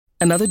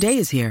Another day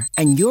is here,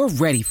 and you're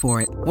ready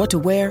for it. What to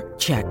wear?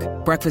 Check.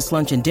 Breakfast,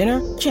 lunch, and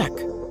dinner? Check.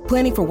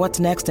 Planning for what's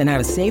next and how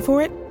to save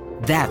for it?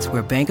 That's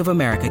where Bank of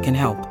America can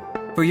help.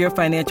 For your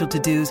financial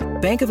to-dos,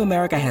 Bank of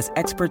America has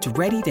experts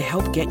ready to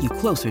help get you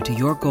closer to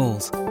your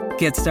goals.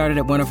 Get started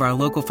at one of our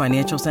local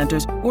financial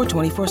centers or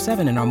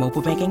 24/7 in our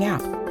mobile banking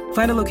app.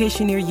 Find a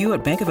location near you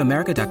at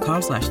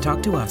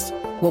bankofamerica.com/talktous.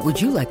 What would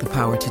you like the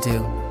power to do?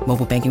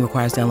 Mobile banking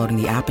requires downloading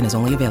the app and is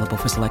only available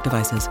for select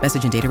devices.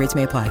 Message and data rates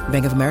may apply.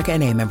 Bank of America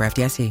N.A., member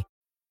FDIC.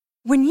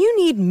 When you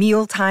need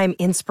mealtime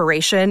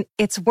inspiration,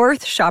 it's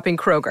worth shopping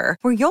Kroger,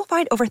 where you'll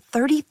find over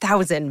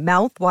 30,000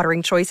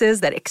 mouth-watering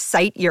choices that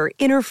excite your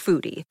inner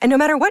foodie. And no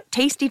matter what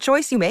tasty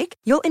choice you make,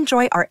 you'll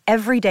enjoy our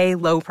everyday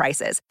low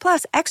prices,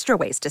 plus extra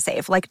ways to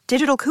save, like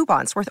digital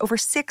coupons worth over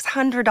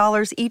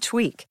 $600 each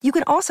week. You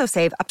can also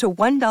save up to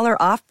 $1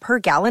 off per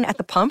gallon at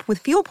the pump with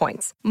fuel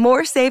points.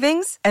 More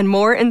savings and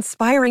more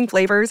inspiring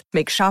flavors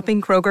make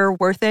shopping Kroger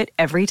worth it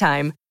every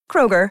time.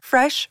 Kroger,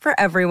 fresh for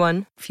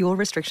everyone. Fuel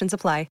restrictions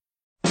apply.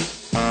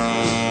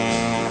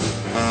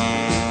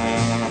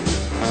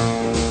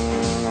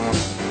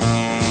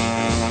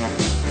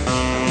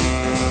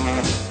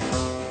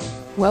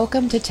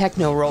 Welcome to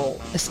Techno Roll,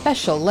 a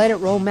special Let It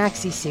Roll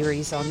maxi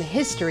series on the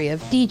history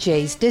of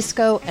DJs,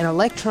 disco, and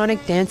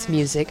electronic dance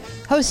music,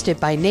 hosted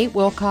by Nate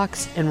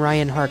Wilcox and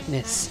Ryan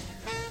Harkness.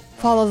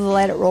 Follow the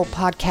Let It Roll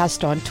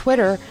podcast on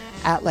Twitter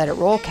at Let It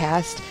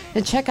Rollcast,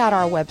 and check out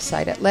our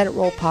website at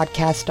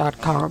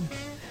letitrollpodcast.com.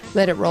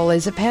 Let It Roll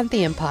is a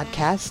Pantheon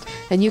podcast,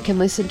 and you can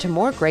listen to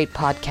more great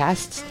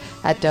podcasts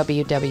at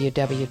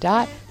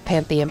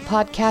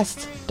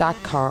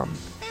www.pantheonpodcasts.com.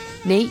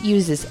 Nate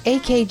uses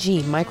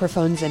AKG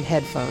microphones and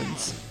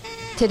headphones.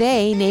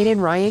 Today, Nate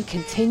and Ryan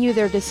continue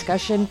their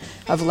discussion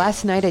of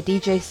Last Night a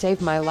DJ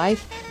Saved My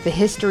Life, The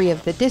History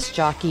of the Disc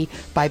Jockey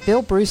by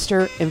Bill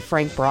Brewster and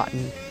Frank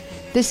Broughton.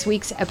 This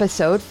week's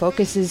episode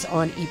focuses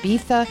on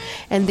Ibiza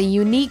and the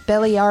unique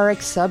Balearic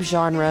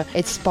subgenre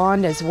it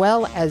spawned, as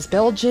well as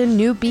Belgian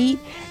new beat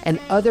and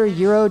other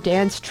Euro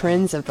dance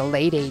trends of the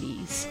late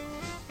 80s.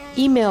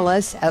 Email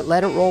us at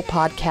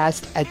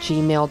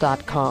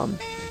letitrollpodcast@gmail.com.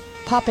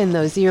 Pop in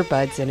those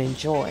earbuds and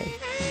enjoy.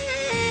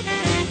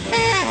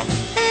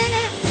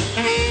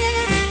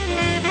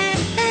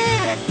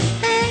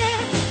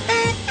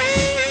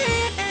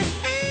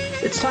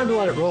 It's time to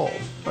let it roll,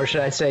 or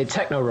should I say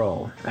techno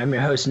roll. I'm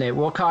your host, Nate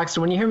Wilcox.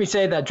 When you hear me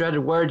say that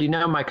dreaded word, you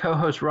know my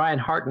co-host Ryan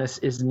Harkness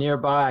is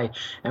nearby,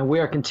 and we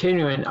are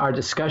continuing our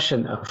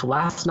discussion of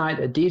Last Night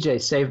a DJ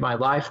Saved My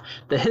Life,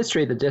 the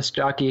history of the disc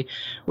jockey.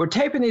 We're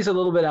taping these a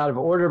little bit out of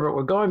order, but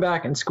we're going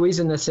back and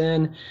squeezing this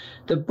in.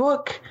 The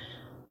book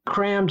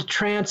crammed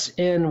trance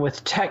in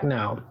with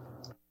techno.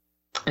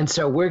 And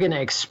so we're going to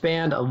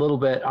expand a little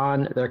bit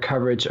on their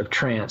coverage of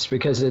trance,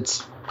 because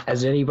it's,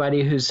 as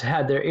anybody who's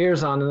had their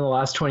ears on in the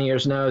last 20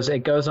 years knows, it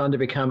goes on to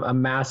become a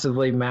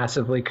massively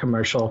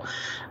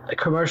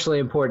commercially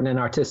important and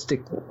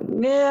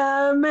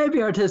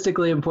maybe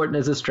artistically important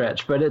is a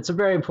stretch, but it's a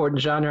very important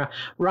genre.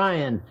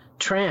 Ryan,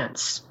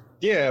 trance.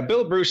 Yeah,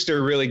 Bill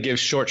Brewster really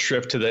gives short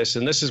shrift to this,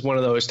 and this is one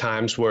of those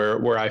times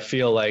where I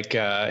feel like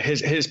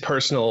his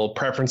personal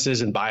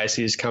preferences and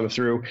biases come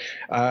through.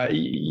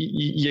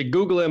 You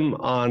Google him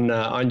on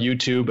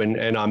YouTube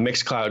and on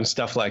Mixcloud and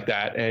stuff like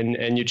that,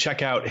 and you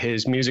check out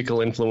his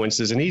musical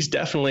influences, and he's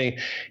definitely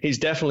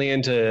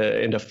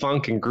into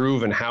funk and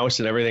groove and house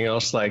and everything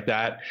else like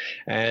that,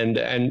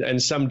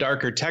 and some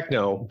darker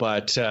techno.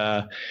 But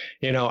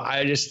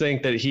I just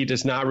think that he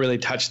does not really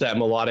touch that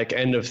melodic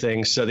end of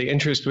things, so the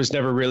interest was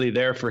never really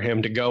there for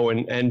him to go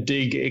and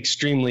dig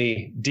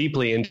extremely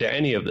deeply into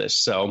any of this.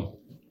 So,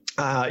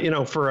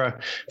 for a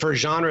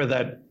genre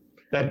that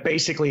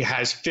basically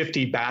has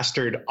 50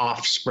 bastard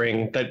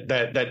offspring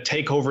that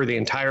take over the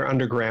entire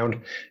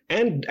underground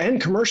and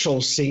commercial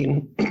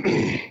scene,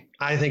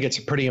 I think it's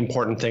a pretty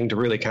important thing to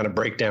really kind of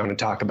break down and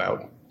talk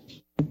about.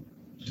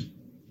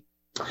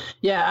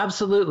 Yeah,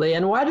 absolutely.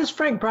 And why does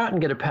Frank Broughton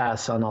get a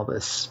pass on all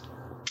this?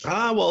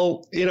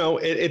 Well,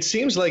 it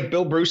seems like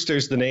Bill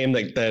Brewster's the name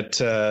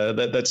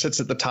that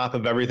sits at the top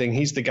of everything.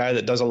 He's the guy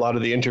that does a lot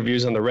of the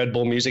interviews on the Red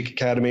Bull Music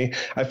Academy.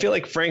 I feel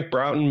like Frank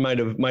Broughton might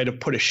have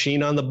put a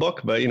sheen on the book,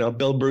 but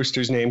Bill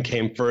Brewster's name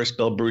came first.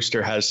 Bill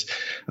Brewster has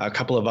a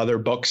couple of other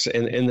books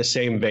in the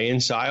same vein,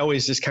 so I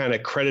always just kind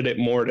of credit it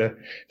more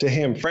to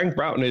him. Frank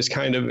Broughton is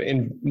kind of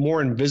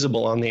more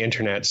invisible on the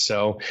internet,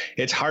 so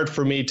it's hard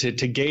for me to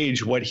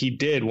gauge what he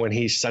did when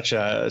he's such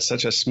a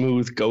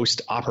smooth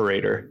ghost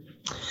operator.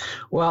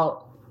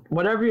 Well,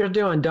 whatever you're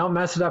doing, don't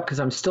mess it up, because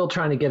I'm still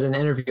trying to get an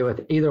interview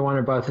with either one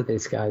or both of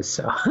these guys.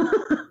 So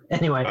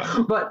anyway,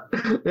 but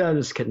yeah, I'm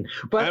just kidding.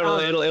 But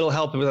it'll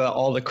help with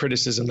all the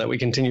criticism that we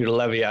continue to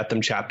levy at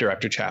them chapter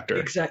after chapter.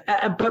 Exactly.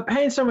 But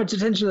paying so much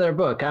attention to their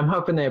book, I'm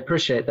hoping they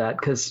appreciate that,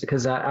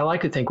 because I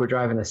like to think we're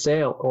driving a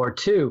sale or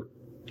two.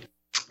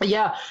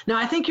 Yeah, no,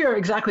 I think you're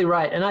exactly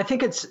right, and I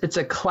think it's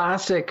a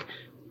classic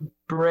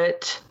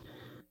Brit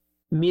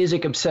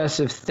music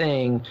obsessive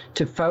thing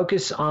to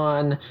focus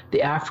on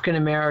the African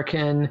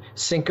American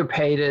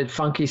syncopated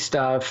funky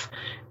stuff,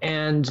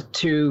 and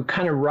to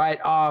kind of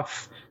write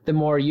off the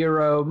more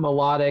Euro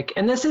melodic.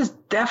 And this is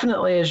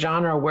definitely a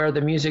genre where the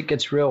music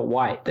gets real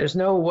white. There's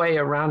no way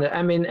around it.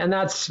 I mean, and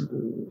that's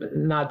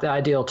not the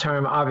ideal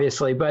term,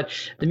 obviously, but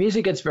the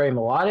music gets very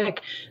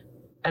melodic.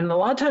 And a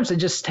lot of times they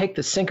just take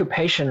the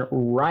syncopation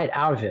right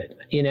out of it.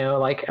 You know,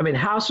 like, I mean,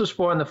 House was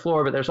 4 on the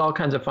floor, but there's all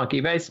kinds of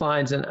funky bass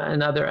lines and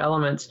other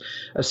elements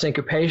of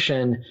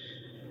syncopation.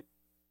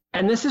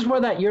 And this is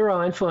where that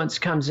Euro influence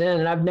comes in.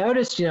 And I've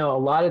noticed, you know, a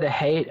lot of the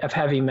hate of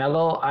heavy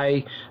metal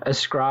I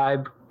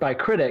ascribe, by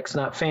critics,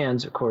 not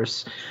fans, of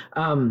course.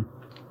 I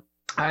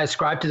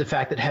ascribe to the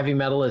fact that heavy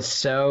metal is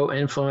so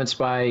influenced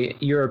by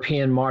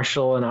European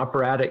martial and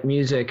operatic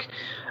music.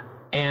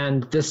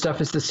 And this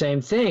stuff is the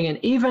same thing. And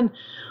even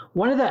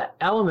one of the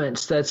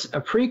elements that's a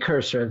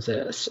precursor of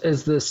this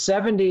is the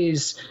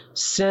 70s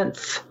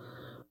synth,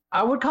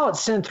 I would call it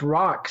synth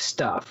rock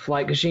stuff,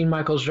 like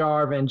Jean-Michel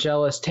Jarre,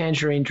 Vangelis,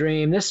 Tangerine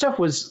Dream. This stuff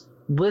was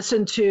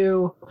listened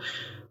to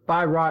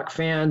by rock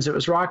fans. It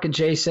was rock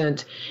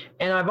adjacent.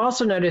 And I've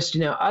also noticed,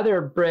 you know,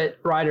 other Brit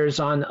writers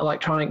on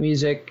electronic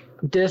music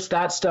diss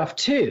that stuff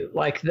too.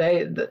 Like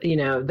you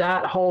know,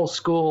 that whole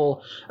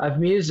school of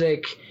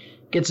music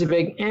gets a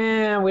big,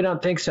 we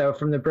don't think so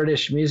from the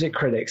British music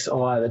critics a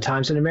lot of the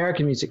times, and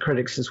American music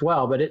critics as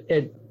well. But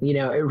it you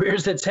know, it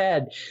rears its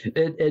head.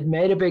 It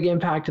made a big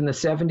impact in the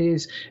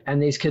 70s,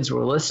 and these kids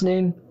were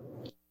listening.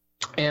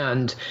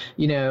 And,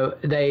 you know,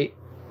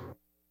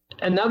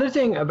 another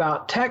thing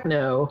about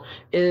techno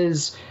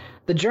is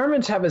the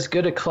Germans have as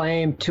good a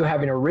claim to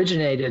having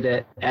originated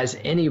it as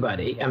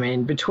anybody. I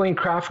mean, between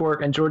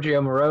Kraftwerk and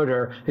Giorgio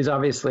Moroder, who's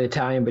obviously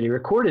Italian, but he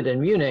recorded in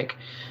Munich,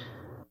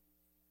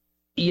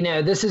 you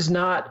know, this is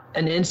not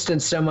an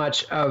instance so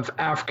much of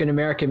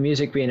African-American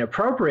music being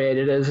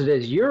appropriated as it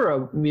is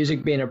Euro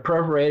music being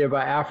appropriated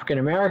by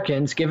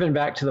African-Americans, given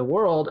back to the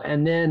world,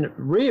 and then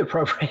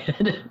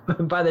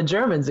reappropriated by the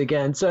Germans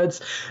again. So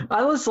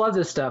I just love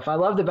this stuff. I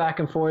love the back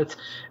and forth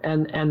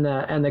and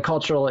the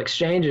cultural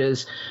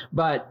exchanges,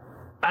 but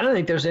I don't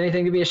think there's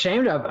anything to be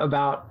ashamed of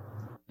about.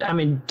 I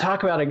mean,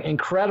 talk about an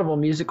incredible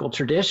musical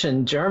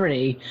tradition,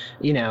 Germany,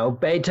 you know,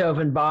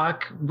 Beethoven,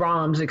 Bach,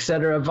 Brahms,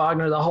 etc.,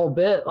 Wagner, the whole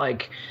bit.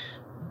 Like,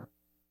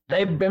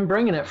 they've been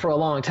bringing it for a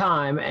long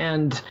time,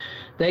 and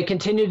they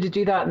continued to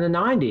do that in the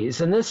 90s.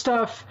 And this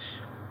stuff,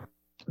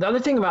 the other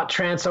thing about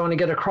trance I want to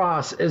get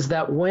across is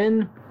that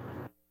when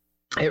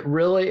it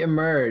really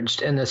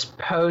emerged in this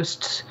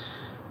post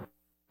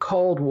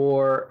Cold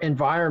War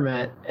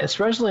environment,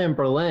 especially in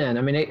Berlin.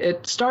 I mean,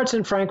 it starts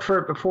in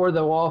Frankfurt before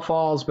the wall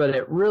falls, but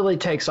it really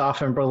takes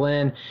off in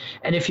Berlin.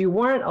 And if you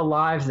weren't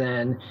alive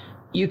then,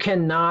 you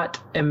cannot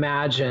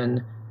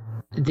imagine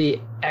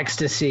the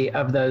ecstasy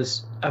of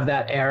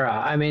that era.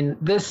 I mean,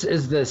 this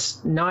is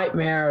this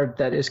nightmare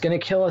that is going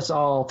to kill us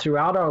all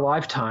throughout our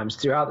lifetimes,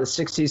 throughout the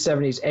 60s,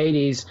 70s,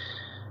 80s.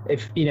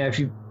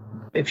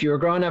 If you were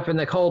growing up in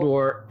the Cold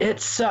War, it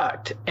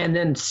sucked. And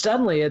then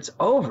suddenly it's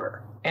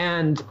over.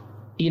 And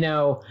you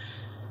know,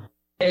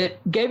 it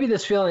gave you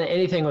this feeling that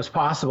anything was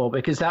possible,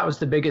 because that was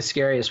the biggest,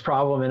 scariest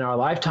problem in our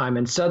lifetime,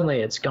 and suddenly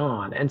it's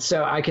gone. And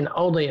so I can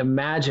only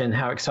imagine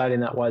how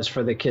exciting that was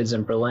for the kids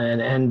in Berlin,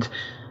 and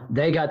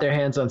they got their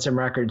hands on some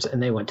records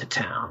and they went to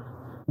town.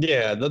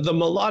 Yeah, the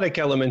melodic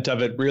element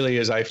of it really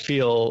is, I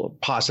feel,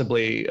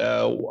 possibly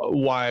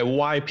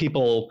why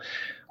people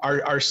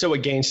are so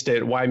against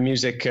it, why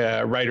music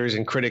writers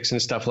and critics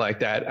and stuff like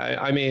that.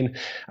 I mean,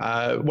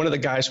 one of the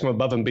guys from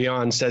Above and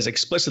Beyond says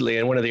explicitly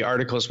in one of the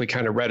articles we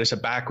kind of read as a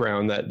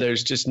background that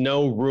there's just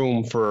no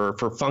room for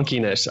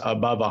funkiness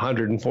above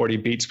 140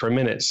 beats per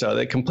minute. So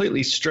they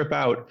completely strip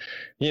out,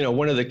 you know,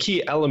 one of the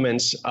key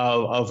elements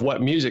of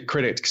what music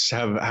critics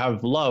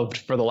have loved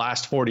for the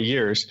last 40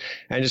 years,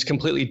 and just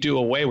completely do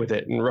away with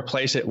it and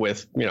replace it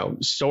with, you know,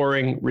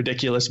 soaring,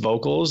 ridiculous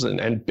vocals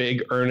and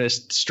big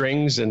earnest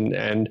strings.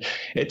 And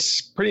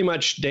it's pretty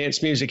much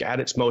dance music at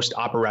its most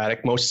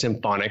operatic, most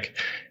symphonic,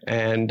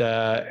 and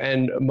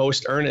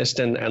most earnest.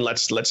 And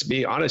let's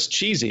be honest,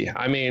 cheesy.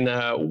 I mean,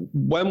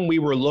 when we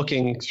were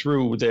looking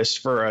through this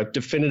for a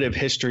definitive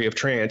history of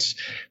trance,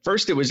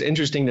 first it was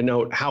interesting to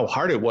note how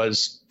hard it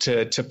was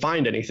to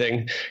find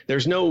anything.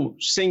 There's no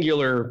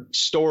singular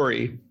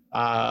story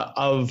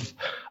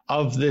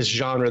of this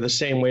genre, the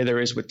same way there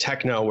is with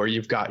techno, where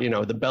you've got, you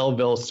know, the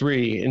Belleville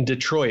Three in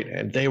Detroit,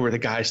 and they were the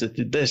guys that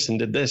did this and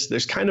did this.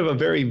 There's kind of a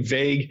very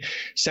vague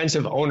sense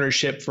of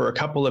ownership for a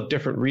couple of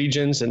different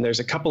regions, and there's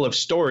a couple of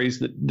stories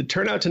that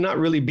turn out to not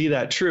really be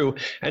that true,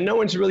 and no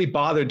one's really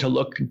bothered to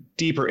look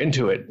deeper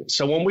into it.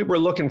 So when we were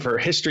looking for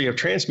history of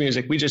trance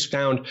music, we just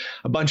found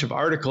a bunch of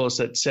articles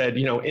that said,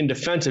 you know, in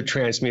defense of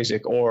trance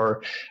music,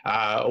 or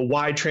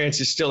why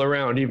trance is still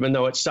around even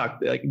though it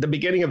sucked. Like, the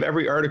beginning of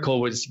every article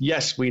was,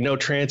 yes, we know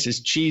trance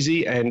is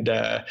cheesy, and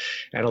a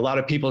lot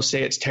of people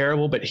say it's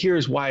terrible, but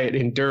here's why it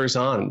endures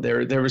on.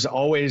 There was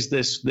always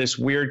this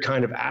weird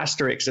kind of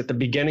asterisk at the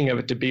beginning of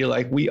it to be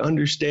like, we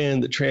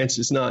understand that trance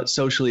is not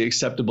socially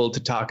acceptable to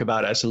talk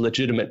about as a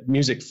legitimate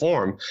music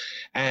form.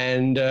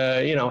 And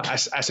you know,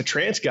 as a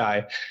trance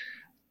guy,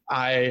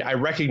 I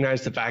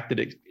recognize the fact that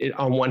it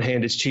on one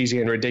hand it's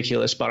cheesy and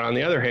ridiculous, but on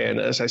the other hand,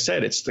 as I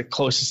said, it's the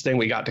closest thing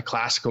we got to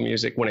classical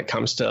music when it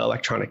comes to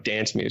electronic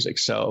dance music.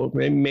 So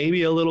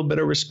maybe a little bit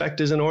of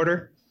respect is in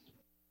order.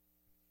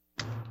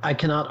 I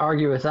cannot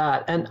argue with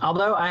that. And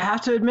although I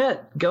have to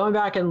admit, going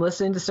back and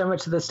listening to so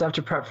much of this stuff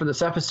to prep for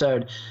this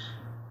episode,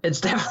 it's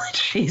definitely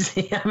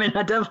cheesy. I mean,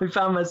 I definitely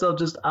found myself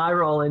just eye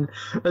rolling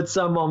at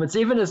some moments,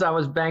 even as I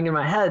was banging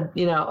my head,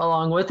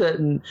 along with it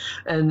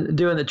and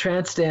doing the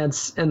trance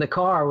dance in the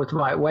car with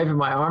waving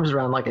my arms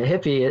around like a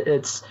hippie.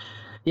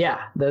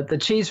 The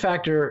cheese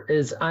factor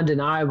is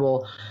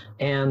undeniable.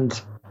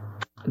 And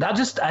that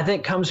just, I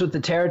think, comes with the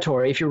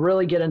territory. If you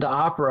really get into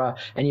opera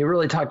and you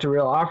really talk to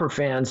real opera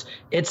fans,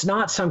 it's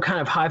not some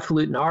kind of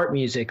highfalutin art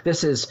music.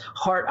 This is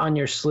heart on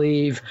your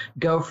sleeve,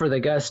 go for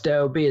the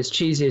gusto, be as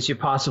cheesy as you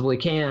possibly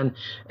can.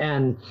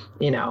 And,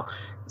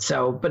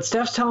 but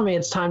Steph's telling me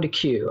it's time to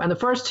cue. And the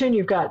first tune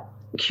you've got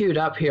queued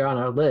up here on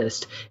our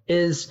list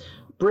is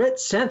Brit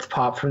synth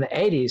pop from the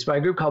 80s by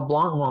a group called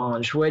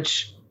Blancmange,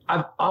 which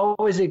I've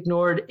always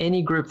ignored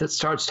any group that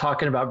starts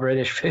talking about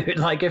British food.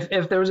 Like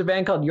if there was a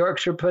band called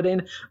Yorkshire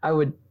Pudding, I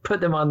would put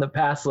them on the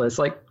pass list.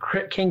 Like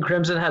King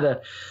Crimson had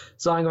a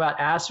song about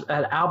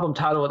an album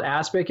title with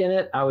aspic in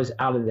it. I was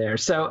out of there.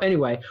 So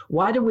anyway,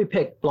 why did we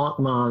pick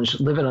Blancmange,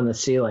 Living on the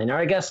Ceiling? Or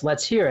I guess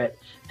let's hear it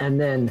and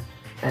then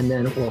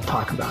we'll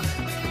talk about it.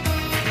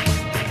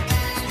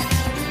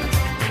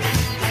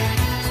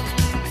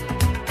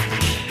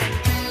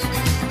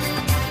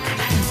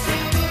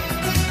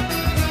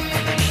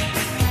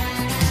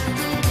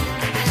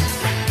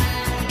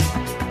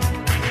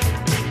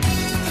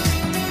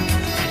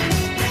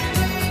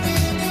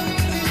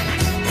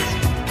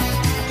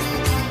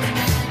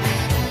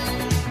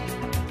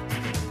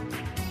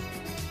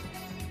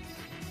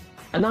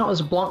 And that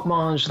was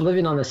Blancmange,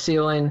 Living on the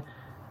Ceiling.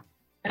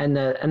 And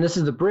this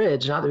is the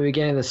bridge, not the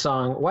beginning of the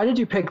song. Why did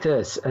you pick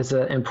this as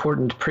an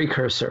important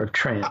precursor of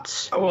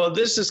trance? Well,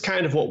 this is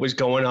kind of what was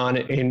going on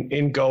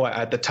in Goa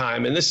at the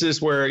time. And this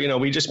is where,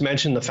 we just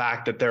mentioned the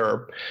fact that there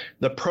are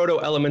the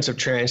proto elements of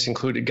trance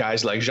included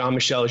guys like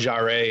Jean-Michel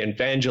Jarre and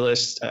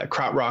Vangelis,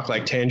 krautrock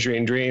like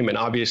Tangerine Dream, and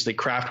obviously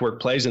Kraftwerk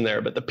plays in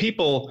there. But the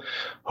people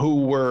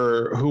who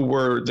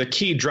were the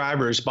key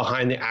drivers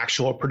behind the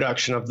actual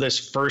production of this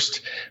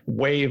first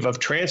wave of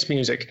trance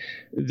music,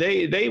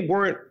 they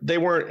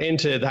weren't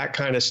into that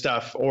kind of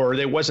stuff, or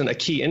there wasn't a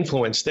key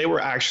influence. They were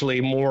actually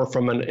more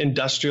from an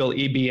industrial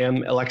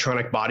EBM,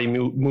 electronic body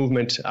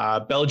movement,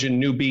 Belgian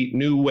new beat,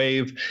 new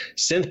wave,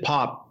 synth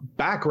pop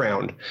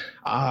background.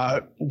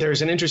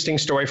 There's an interesting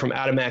story from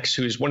Adam X,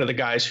 who's one of the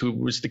guys who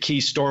was the key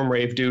storm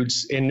rave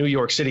dudes in New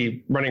York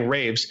City running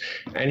raves.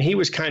 And he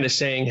was kind of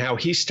saying how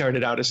he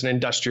started out as an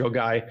industrial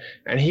guy,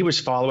 and he was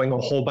following a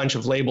whole bunch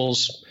of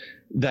labels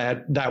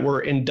that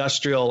were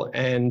industrial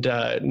and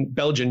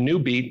Belgian new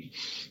beat.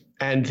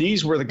 And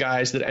these were the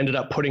guys that ended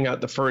up putting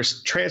out the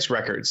first trance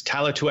records.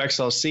 Tala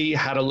 2XLC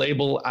had a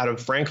label out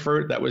of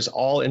Frankfurt that was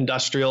all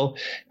industrial.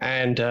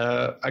 And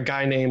a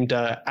guy named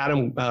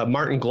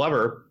Martin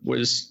Glover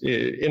was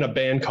in a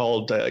band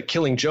called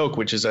Killing Joke,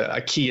 which is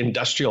a key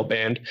industrial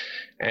band.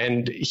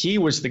 And he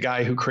was the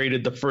guy who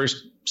created the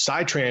first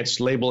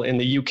psytrance label in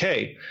the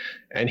UK.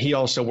 And he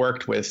also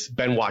worked with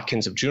Ben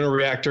Watkins of Juno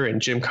Reactor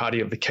and Jim Cotty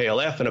of the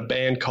KLF and a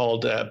band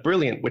called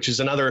Brilliant, which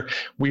is another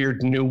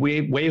weird new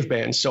wave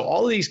band. So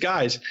all of these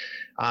guys,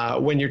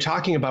 when you're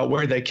talking about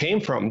where they came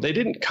from, they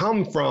didn't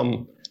come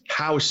from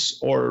house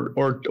or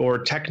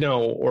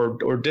techno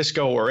or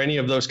disco or any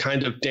of those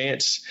kind of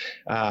dance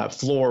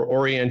floor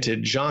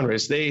oriented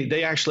genres.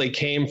 They actually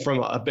came from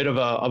a bit of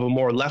a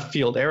more left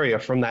field area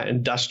from that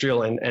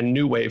industrial and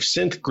new wave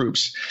synth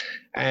groups.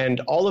 And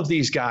all of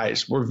these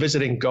guys were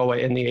visiting Goa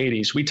in the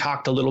 80s. We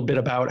talked a little bit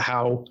about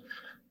how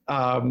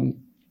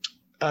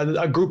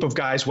a group of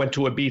guys went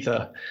to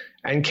Ibiza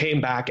and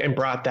came back and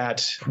brought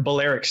that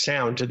Balearic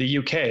sound to the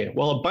UK.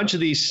 Well, a bunch of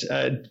these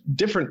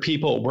different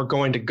people were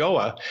going to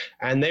Goa,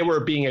 and they were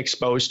being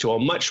exposed to a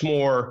much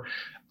more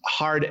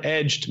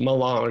hard-edged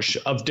melange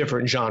of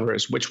different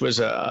genres, which was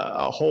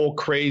a whole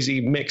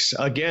crazy mix,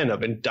 again,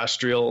 of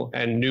industrial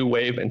and new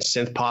wave and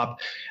synth pop.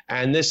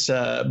 And this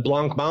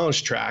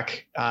Blancmange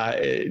track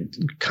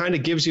kind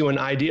of gives you an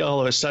idea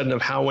all of a sudden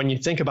of how, when you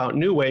think about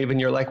new wave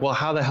and you're like, well,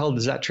 how the hell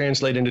does that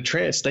translate into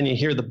trance? Then you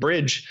hear the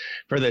bridge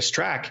for this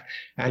track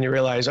and you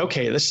realize,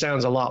 okay, this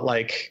sounds a lot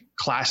like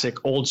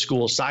classic old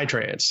school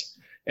psytrance.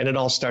 And it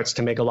all starts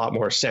to make a lot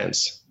more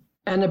sense.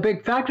 And a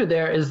big factor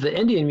there is the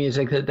Indian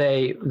music that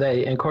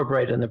they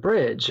incorporate in the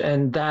bridge.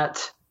 And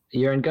that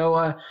you're in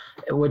Goa,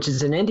 which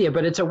is in India,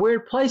 but it's a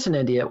weird place in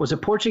India. It was a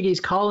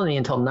Portuguese colony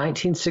until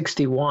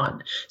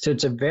 1961. So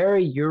it's a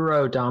very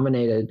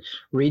Euro-dominated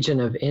region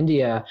of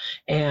India.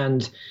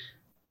 And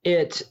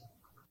it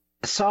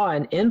saw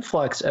an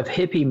influx of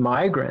hippie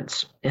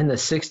migrants in the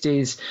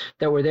 60s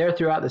that were there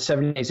throughout the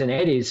 70s and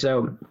 80s.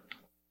 So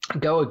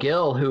Goa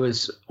Gill, who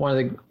was one of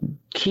the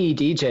key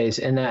DJs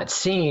in that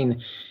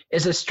scene,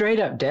 is a straight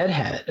up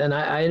deadhead. And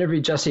I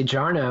interviewed Jesse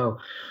Jarno,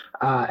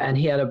 and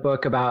he had a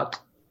book about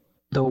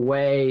the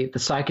way the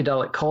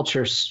psychedelic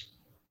culture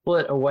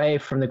split away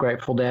from the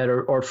Grateful Dead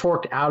or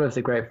forked out of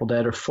the Grateful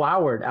Dead or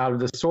flowered out of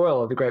the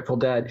soil of the Grateful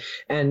Dead.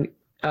 And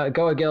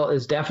Goa Gill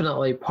is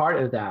definitely part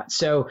of that.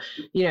 So,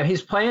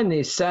 he's playing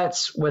these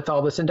sets with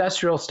all this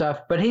industrial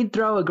stuff, but he'd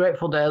throw a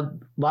Grateful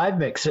Dead live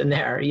mix in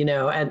there,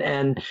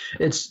 and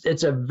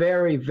it's a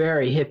very,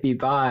 very hippie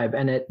vibe.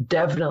 And it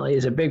definitely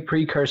is a big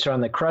precursor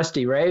on the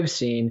crusty rave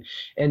scene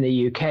in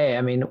the UK.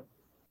 I mean,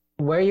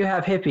 where you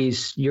have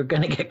hippies, you're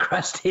going to get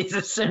crusties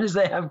as soon as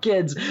they have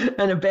kids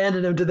and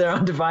abandon them to their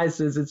own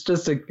devices. It's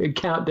just a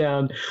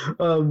countdown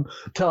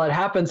till it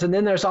happens. And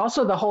then there's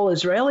also the whole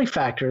Israeli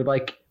factor.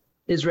 Like,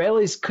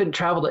 Israelis couldn't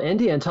travel to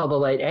India until the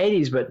late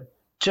 80s, but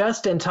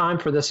just in time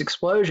for this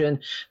explosion,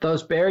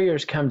 those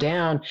barriers come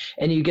down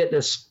and you get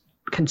this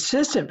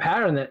consistent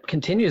pattern that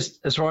continues,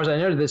 as far as I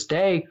know, to this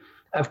day,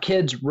 of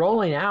kids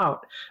rolling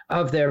out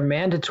of their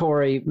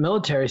mandatory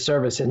military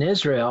service in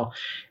Israel.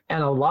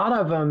 And a lot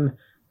of them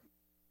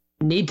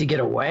need to get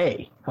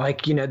away.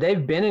 Like,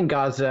 they've been in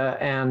Gaza,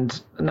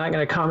 and I'm not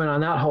going to comment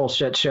on that whole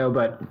shit show,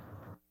 but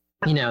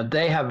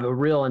they have a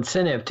real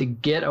incentive to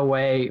get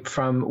away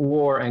from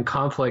war and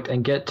conflict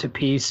and get to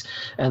peace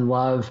and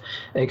love,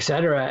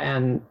 etc.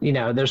 And,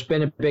 there's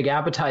been a big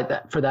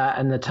appetite for that.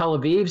 And the Tel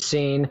Aviv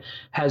scene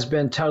has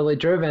been totally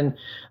driven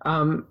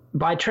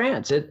by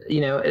trance.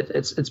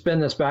 It's been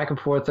this back and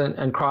forth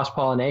and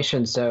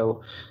cross-pollination.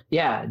 So,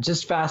 yeah,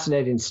 just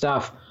fascinating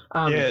stuff.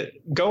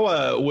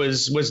 Goa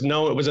was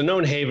known. It was a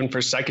known haven for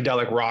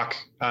psychedelic rock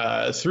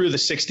through the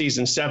 60s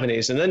and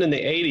 70s, and then in the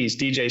 80s,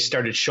 DJs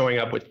started showing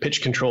up with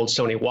pitch-controlled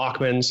Sony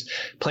Walkmans,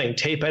 playing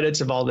tape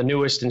edits of all the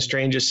newest and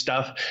strangest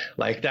stuff,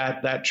 like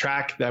that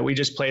track that we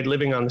just played,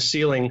 "Living on the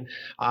Ceiling."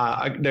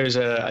 There's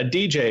a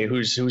DJ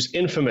who's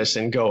infamous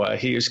in Goa.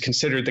 He was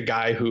considered the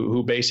guy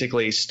who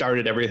basically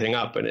started everything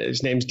up, and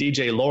his name's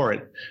DJ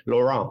Laurent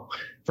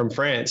from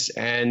France,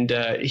 and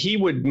he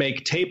would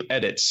make tape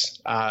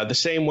edits the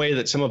same way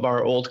that some of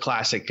our old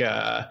classic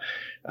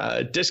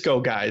disco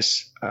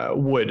guys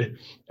would,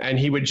 and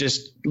he would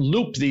just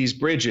loop these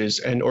bridges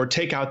or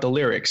take out the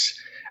lyrics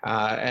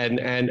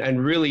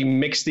and really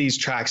mix these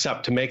tracks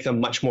up to make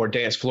them much more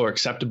dance floor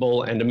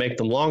acceptable and to make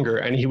them longer.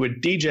 And he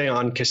would DJ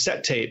on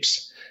cassette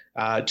tapes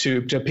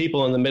to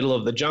people in the middle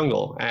of the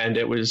jungle, and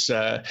it was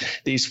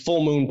these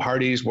full moon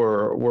parties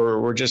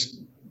were just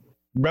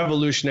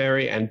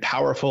revolutionary and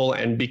powerful,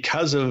 and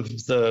because of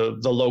the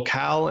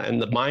locale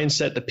and the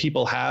mindset that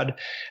people had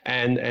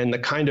and the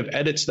kind of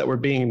edits that were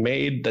being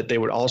made, that they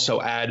would also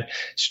add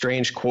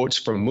strange quotes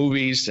from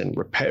movies and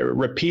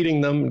repeating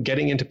them,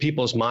 getting into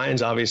people's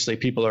minds. Obviously,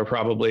 people are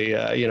probably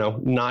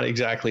not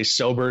exactly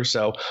sober,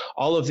 so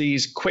all of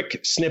these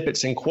quick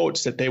snippets and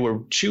quotes that they were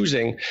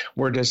choosing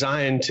were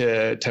designed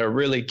to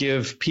really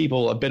give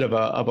people a bit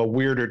of a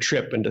weirder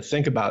trip and to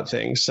think about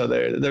things. So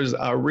there's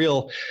a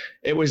real,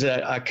 it was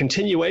a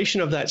continuation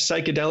of that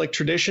psychedelic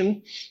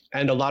tradition,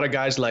 and a lot of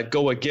guys like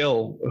Goa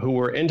Gill, who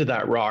were into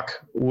that rock,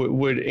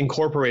 would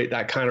incorporate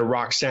that kind of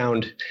rock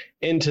sound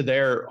into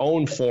their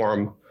own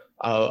form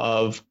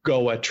of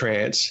Goa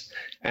trance.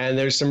 And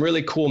there's some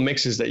really cool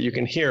mixes that you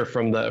can hear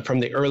from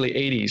the early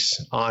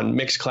 80s on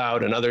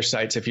Mixcloud and other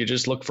sites. If you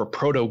just look for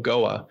Proto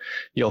Goa,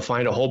 you'll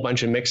find a whole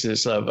bunch of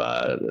mixes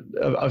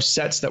of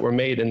sets that were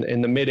made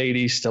in the mid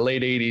 80s to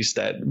late 80s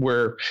that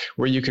where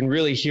you can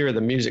really hear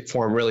the music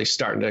form really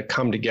starting to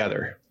come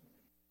together.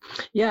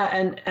 Yeah,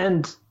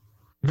 and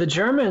the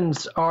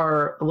Germans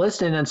are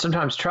listening and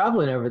sometimes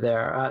traveling over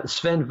there.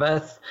 Sven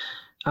Veth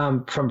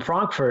from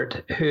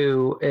Frankfurt,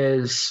 who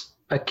is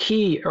a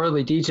key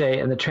early DJ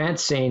in the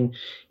trance scene.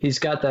 He's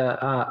got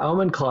the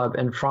Omen Club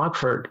in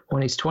Frankfurt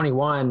when he's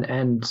 21,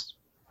 and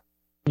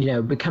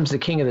becomes the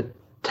king of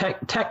the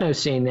techno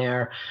scene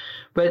there.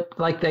 But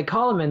like they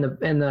call him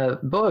in the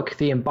book,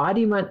 the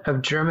embodiment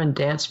of German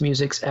dance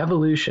music's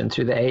evolution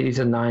through the 80s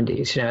and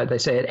 90s. They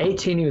say at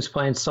 18 he was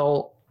playing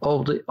soul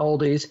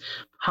oldies,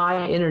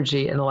 high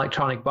energy and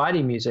electronic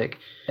body music.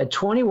 At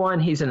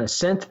 21, he's in a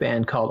synth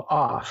band called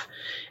Off,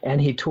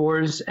 and he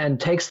tours and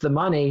takes the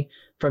money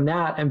from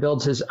that and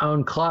builds his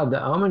own club,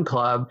 the Omen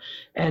Club.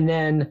 And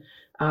then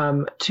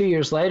 2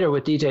 years later,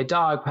 with DJ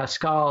Dog,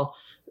 Pascal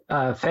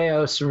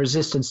Feos, and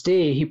Resistance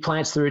D, he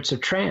plants the roots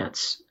of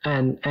trance,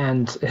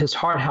 and his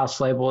Heart House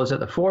label is at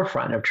the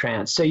forefront of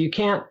trance. So you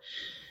can't,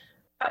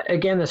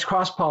 again, this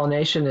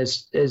cross-pollination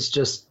is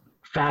just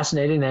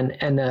fascinating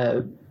and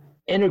the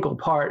integral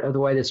part of the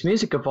way this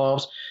music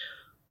evolves.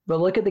 But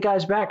look at the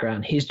guy's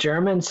background. He's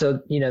German, so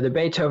the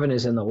Beethoven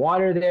is in the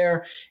water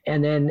there,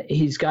 and then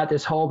he's got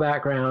this whole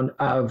background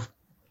of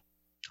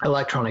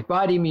electronic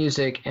body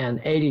music and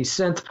 80s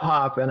synth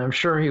pop, and I'm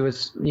sure he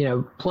was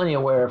plenty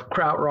aware of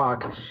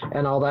krautrock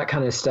and all that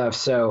kind of stuff.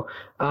 So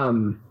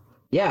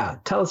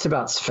tell us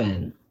about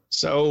Sven.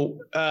 So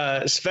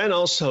Sven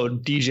also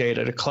DJ'd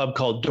at a club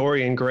called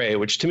Dorian Gray,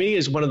 which to me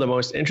is one of the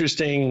most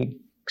interesting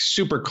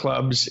super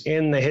clubs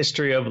in the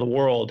history of the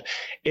world.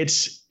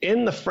 It's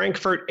in the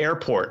Frankfurt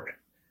airport.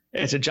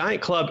 It's a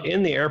giant club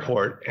in the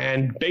airport.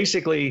 And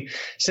basically,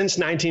 since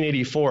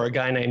 1984, a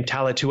guy named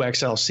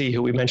Talla2XLC,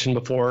 who we mentioned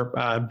before,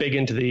 big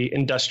into the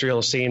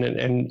industrial scene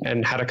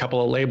and had a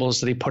couple of labels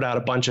that he put out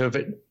a bunch of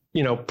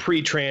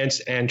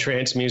pre-trance and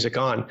trance music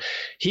on.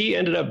 He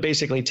ended up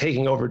basically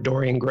taking over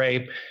Dorian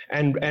Gray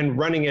and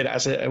running it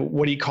as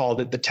what he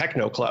called it, the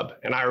techno club.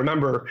 And I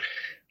remember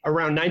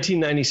around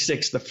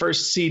 1996, the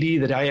first CD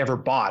that I ever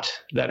bought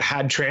that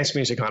had trance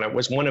music on it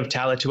was one of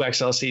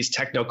Talla2XLC's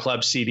Techno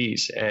Club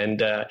CDs. And,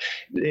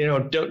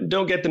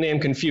 don't get the name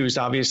confused.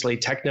 Obviously,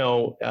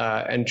 techno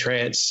and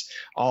trance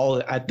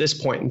all at this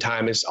point in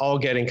time is all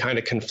getting kind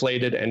of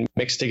conflated and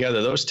mixed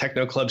together. Those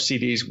Techno Club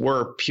CDs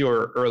were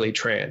pure early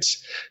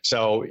trance.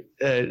 So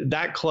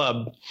that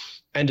club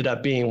ended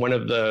up being one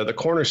of the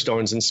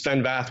cornerstones, and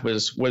Sven Väth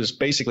was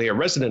basically a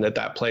resident at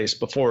that place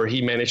before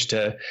he managed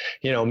to,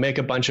 make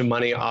a bunch of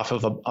money off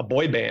of a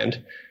boy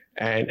band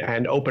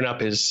and open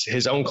up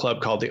his own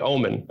club called the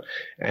Omen.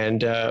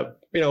 And,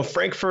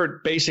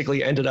 Frankfurt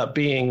basically ended up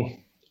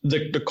being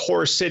the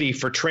core city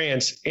for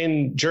trance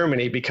in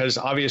Germany, because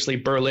obviously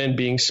Berlin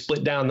being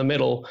split down the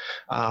middle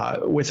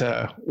with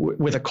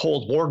a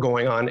Cold War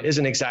going on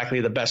isn't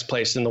exactly the best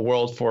place in the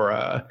world for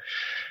a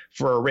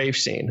rave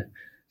scene.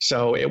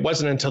 So it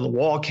wasn't until the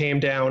wall came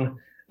down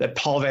that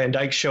Paul van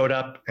Dyk showed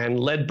up and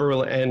led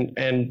Berlin.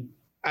 And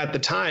at the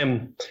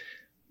time,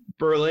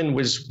 Berlin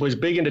was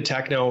big into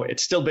techno.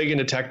 It's still big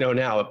into techno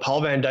now. But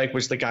Paul van Dyk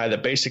was the guy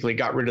that basically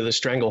got rid of the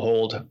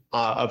stranglehold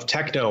of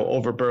techno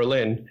over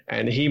Berlin.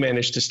 And he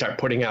managed to start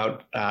putting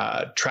out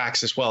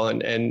tracks as well.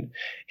 And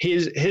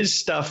his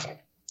stuff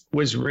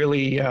was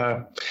really,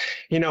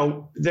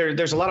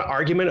 there's a lot of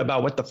argument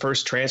about what the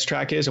first trance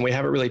track is, and we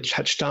haven't really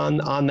touched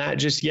on that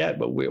just yet,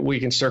 but we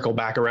can circle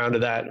back around to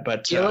that.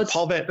 But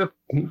Paul Van...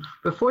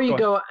 Before you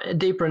go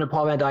deeper into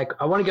Paul van Dyk,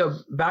 I want to go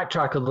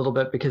backtrack a little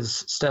bit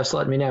because Steph's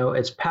letting me know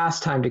it's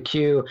past time to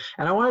cue.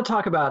 And I want to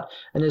talk about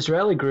an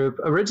Israeli group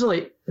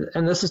originally,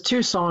 and this is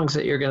two songs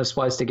that you're going to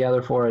splice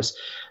together for us.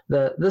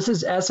 This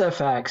is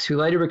SFX, who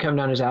later become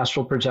known as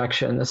Astral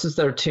Projection. This is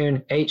their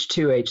tune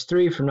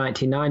H2H3 from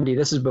 1990.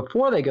 This is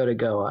before they go to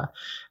Goa.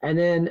 And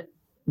then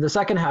the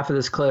second half of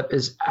this clip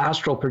is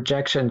Astral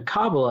Projection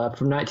Kabbalah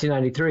from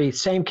 1993,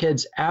 same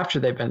kids after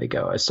they've been to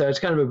Goa. So it's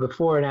kind of a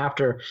before and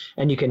after,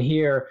 and you can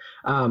hear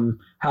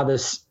how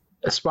this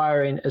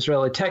aspiring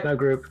Israeli techno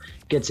group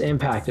gets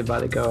impacted by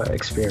the Goa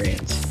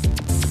experience.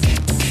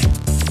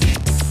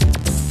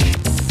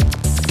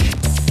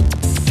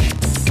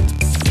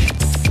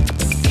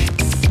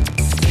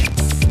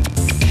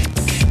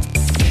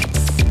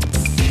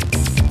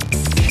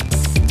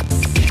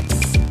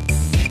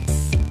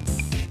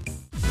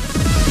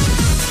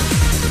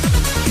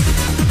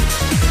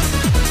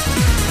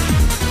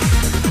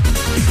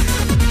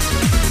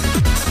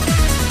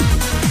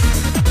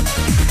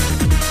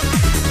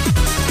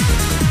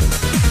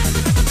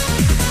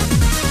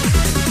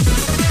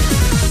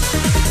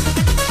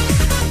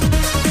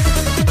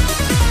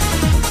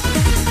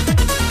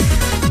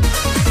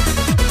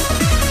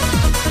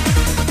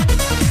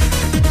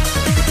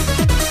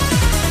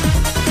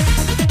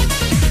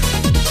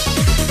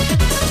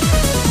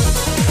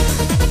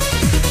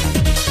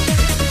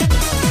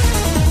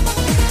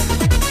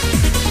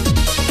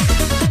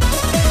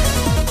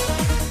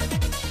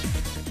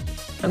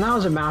 And that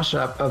was a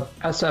mashup of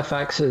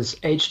SFX's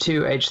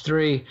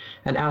H2H3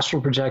 and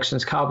Astral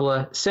Projection's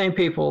Kabbalah. Same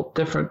people,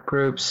 different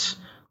groups.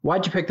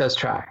 Why'd you pick those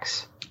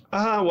tracks?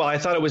 Well, I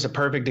thought it was a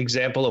perfect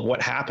example of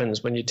what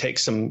happens when you take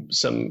some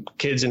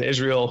kids in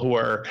Israel who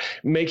are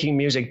making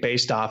music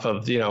based off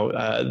of,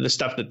 the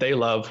stuff that they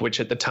love,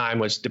 which at the time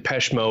was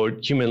Depeche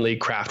Mode, Human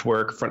League,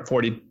 Kraftwerk, Front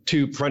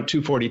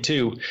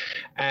 242,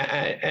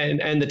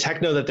 and the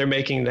techno that they're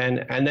making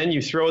then. And then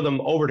you throw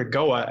them over to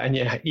Goa and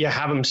you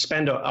have them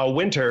spend a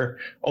winter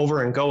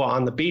over in Goa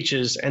on the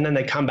beaches. And then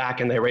they come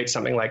back and they rate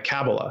something like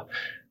Kabbalah.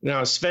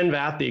 Now, Sven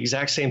Väth, the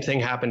exact same thing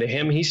happened to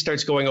him. He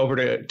starts going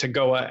over to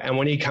Goa, and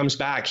when he comes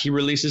back, he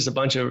releases a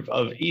bunch of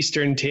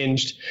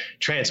Eastern-tinged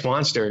trance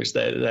monsters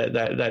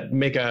that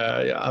make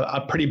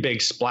a pretty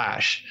big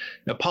splash.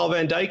 Now, Paul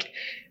van Dyk,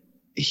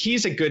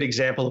 he's a good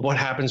example of what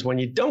happens when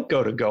you don't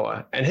go to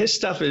Goa, and his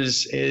stuff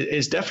is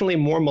definitely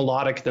more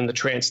melodic than the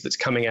trance that's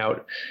coming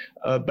out,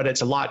 but it's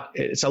a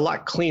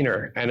lot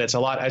cleaner, and it's a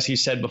lot, as he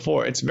said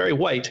before, it's very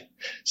white.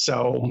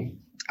 So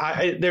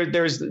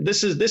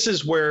this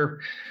is where.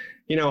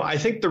 I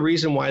think the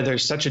reason why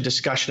there's such a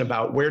discussion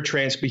about where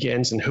trance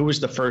begins and who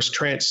was the first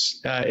trance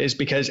is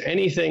because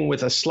anything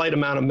with a slight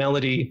amount of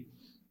melody,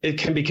 it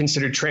can be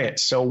considered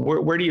trance. So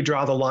where do you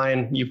draw the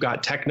line? You've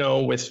got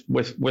techno with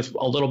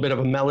a little bit of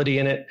a melody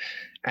in it,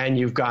 and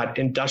you've got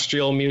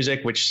industrial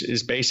music, which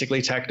is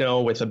basically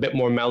techno with a bit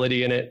more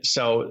melody in it.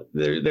 So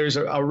there's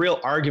a real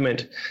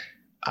argument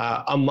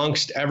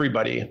amongst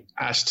everybody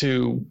as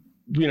to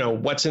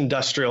what's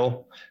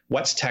industrial,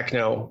 what's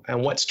techno,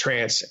 and what's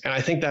trance. And I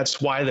think that's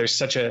why there's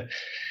such an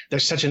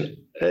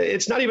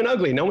it's not even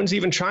ugly. No one's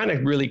even trying to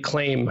really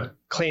claim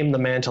the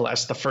mantle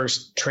as the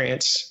first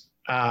trance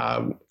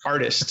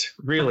artist,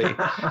 really.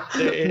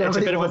 It's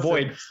a bit of a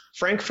void.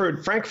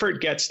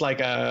 Frankfurt gets like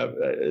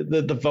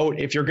the vote.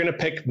 If you're going to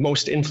pick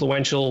most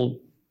influential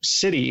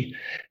city,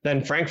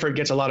 then Frankfurt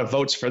gets a lot of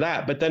votes for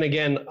that. But then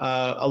again,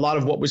 a lot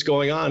of what was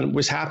going on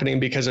was happening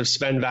because of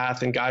Sven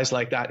Väth and guys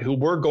like that who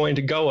were going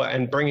to Goa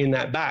and bringing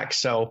that back.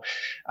 So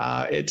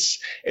it's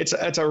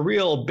a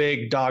real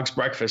big dog's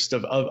breakfast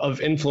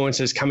of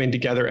influences coming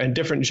together and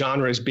different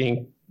genres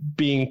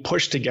being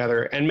pushed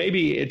together. And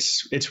maybe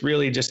it's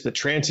really just the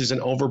trance is an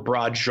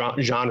overbroad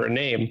genre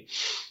name,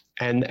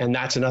 and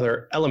that's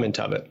another element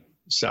of it.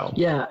 So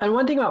yeah, and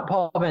one thing about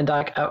Paul Van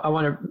Dyk I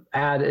want to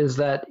add is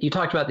that you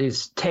talked about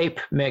these tape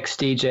mix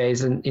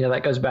DJs, and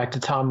that goes back to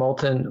Tom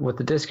Moulton with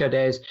the disco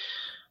days.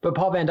 But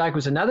Paul Van Dyk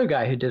was another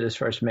guy who did his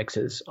first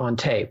mixes on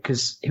tape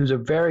because he was a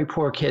very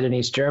poor kid in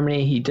East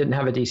Germany. He didn't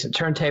have a decent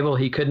turntable.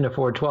 He couldn't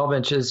afford 12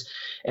 inches.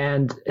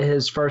 And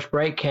his first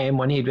break came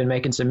when he'd been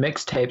making some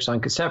mixtapes on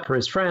cassette for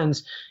his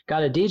friends,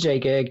 got a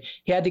DJ gig.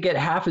 He had to get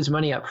half his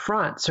money up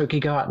front so he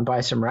could go out and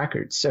buy some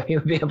records. So he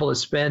would be able to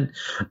spend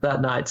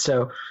that night.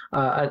 So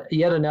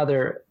yet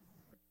another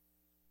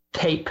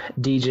tape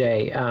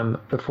DJ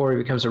before he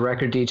becomes a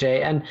record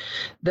DJ. And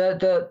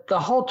the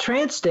whole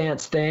trance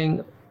dance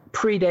thing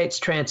predates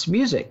trance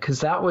music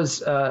because that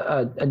was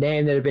a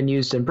name that had been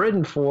used in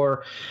Britain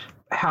for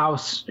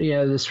house,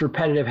 this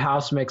repetitive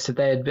house mix that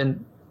they had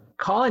been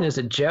calling as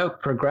a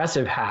joke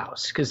progressive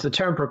house, because the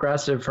term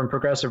progressive from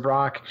progressive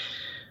rock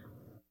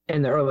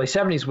in the early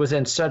 70s was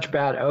in such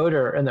bad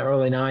odor in the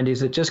early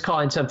 90s that just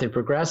calling something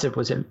progressive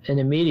was an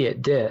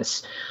immediate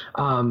diss.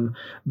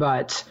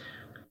 But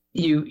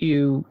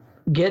you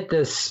get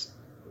this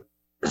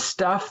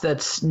stuff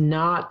that's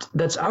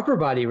upper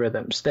body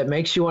rhythms that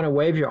makes you want to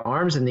wave your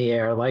arms in the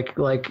air like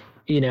a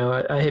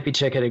hippie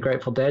chick at a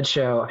Grateful Dead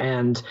show,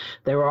 and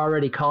they were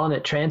already calling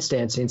it trance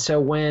dancing.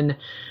 So when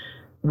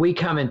We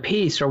Come in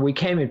Peace or We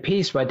Came in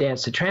Peace by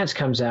Dance to Trance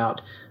comes out,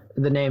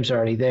 the name's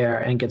already there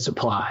and gets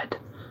applied.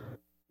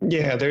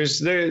 Yeah,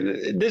 this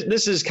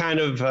is kind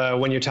of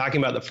when you're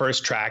talking about the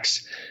first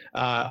tracks,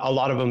 a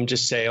lot of them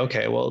just say,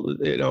 okay, well,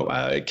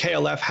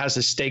 KLF has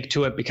a stake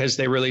to it because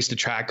they released a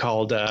track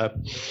called, what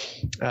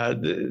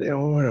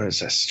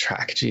is this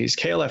track? Geez,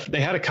 KLF,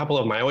 they had a couple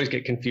of them. I always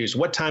get confused.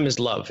 What Time Is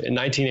Love in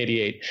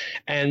 1988.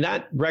 And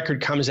that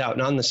record comes out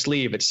and on the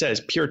sleeve, it says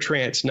Pure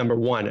Trance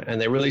 #1. And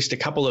they released a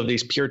couple of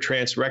these Pure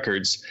Trance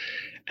records.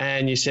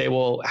 And you say,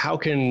 well, how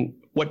can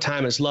What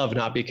Time Is Love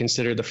not be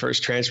considered the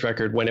first trance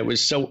record when it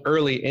was so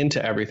early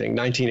into everything,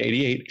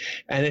 1988,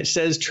 and it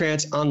says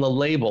trance on the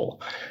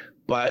label?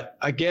 But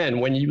again,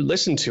 when you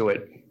listen to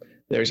it,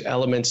 there's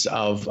elements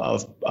of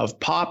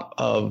pop,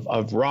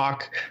 of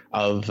rock,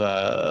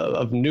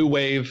 of new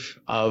wave,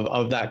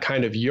 of that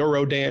kind of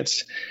Euro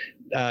dance.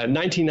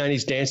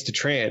 1990s Dance to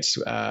Trance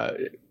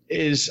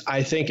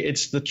I think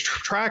it's the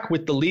track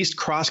with the least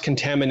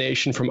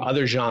cross-contamination from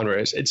other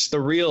genres. It's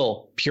the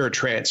real pure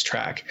trance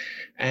track.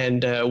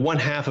 And one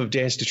half of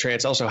Dance to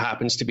Trance also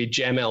happens to be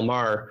Jam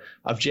El-Mar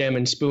of Jam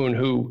and Spoon,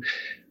 who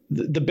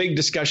the big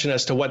discussion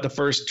as to what the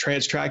first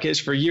trance track is,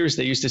 for years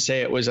they used to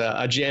say it was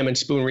a Jam and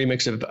Spoon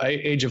remix of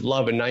Age of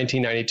Love in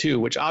 1992,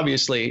 which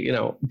obviously,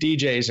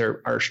 DJs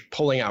are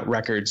pulling out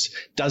records,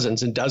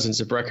 dozens and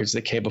dozens of records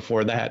that came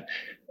before that.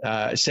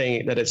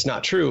 Saying that it's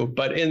not true,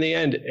 but in the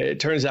end,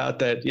 it turns out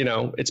that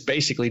it's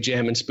basically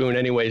Jam and Spoon,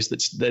 anyways.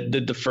 That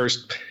did the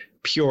first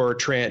pure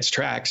trance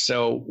track.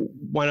 So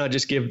why not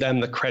just give them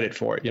the credit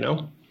for it?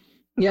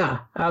 Yeah,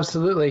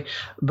 absolutely.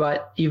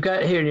 But you've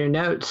got here in your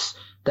notes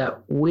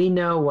that we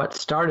know what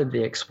started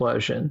the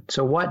explosion.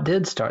 So what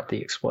did start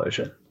the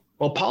explosion?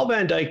 Well, Paul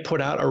Van Dyk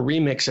put out a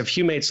remix of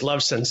Humate's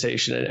Love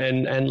Sensation,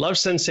 and Love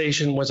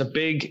Sensation was a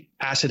big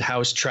acid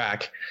house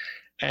track.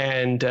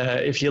 And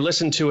if you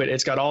listen to it,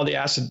 it's got all the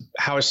acid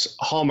house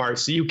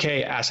hallmarks, the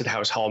UK acid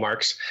house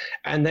hallmarks.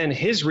 And then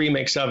his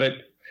remix of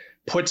it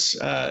puts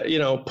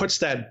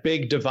that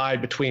big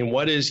divide between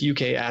what is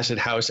UK acid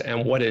house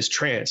and what is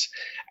trance.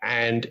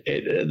 And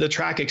the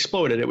track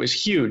exploded. It was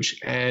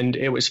huge. And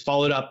it was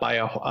followed up by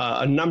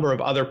a number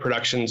of other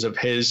productions of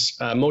his,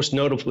 most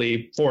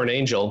notably Foreign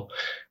Angel,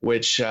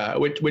 which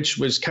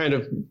was kind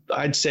of,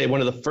 I'd say,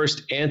 one of the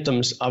first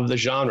anthems of the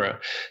genre.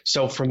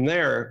 So from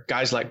there,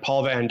 guys like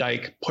Paul Van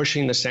Dyk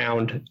pushing the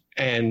sound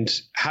and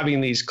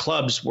having these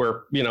clubs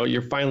where,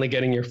 you're finally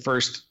getting your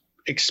first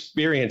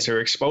experience or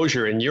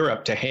exposure in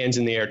Europe to Hands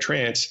in the Air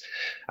Trance,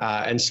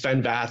 and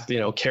Sven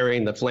Väth,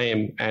 carrying the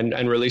flame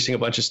and releasing a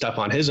bunch of stuff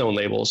on his own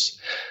labels.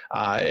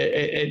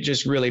 It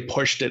just really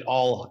pushed it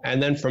all.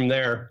 And then from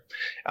there,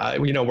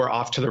 we're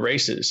off to the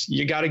races.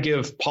 You got to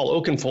give Paul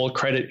Oakenfold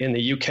credit in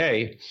the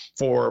UK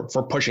for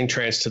pushing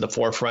trance to the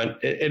forefront.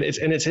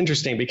 It's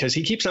interesting because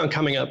he keeps on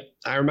coming up.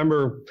 I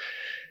remember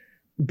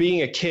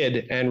being a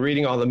kid and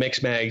reading all the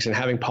mix mags and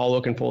having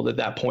Paul Oakenfold at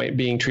that point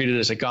being treated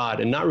as a god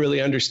and not really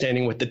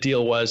understanding what the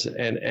deal was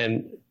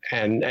and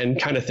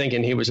kind of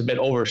thinking he was a bit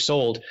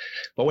oversold.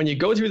 But when you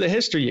go through the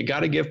history, you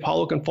got to give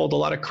Paul Oakenfold a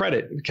lot of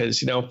credit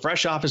because,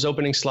 fresh off his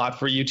opening slot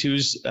for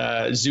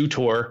U2's Zoo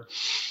Tour,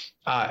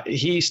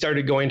 he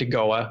started going to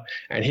Goa,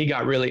 and he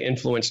got really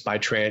influenced by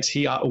trance.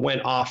 He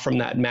went off from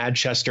that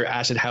Manchester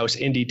acid house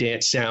indie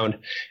dance sound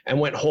and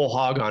went whole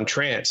hog on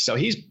trance. So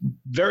he's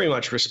very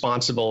much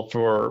responsible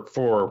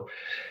for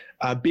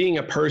being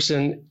a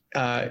person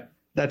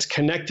that's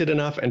connected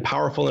enough and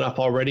powerful enough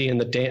already in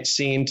the dance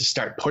scene to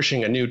start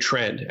pushing a new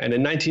trend. And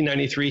in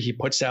 1993, he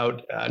puts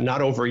out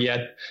Not Over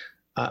Yet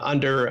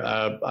under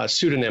a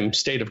pseudonym,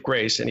 State of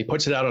Grace, and he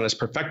puts it out on his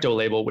Perfecto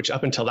label, which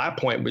up until that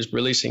point was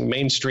releasing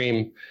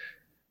mainstream,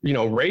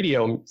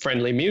 radio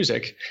friendly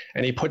music.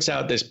 And he puts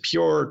out this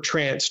pure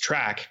trance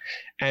track.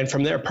 And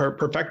from there,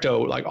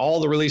 Perfecto, like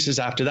all the releases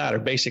after that are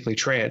basically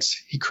trance.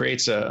 He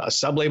creates a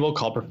sub-label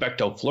called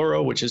Perfecto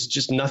Fluoro, which is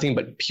just nothing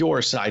but pure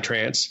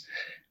psytrance.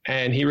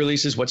 And he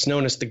releases what's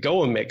known as the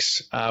Goa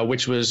mix,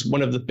 which was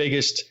one of the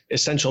biggest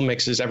essential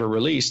mixes ever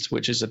released,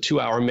 which is a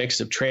 2-hour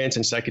mix of trance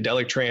and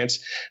psychedelic trance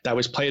that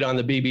was played on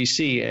the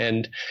BBC.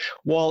 And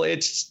while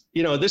it's,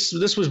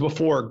 this was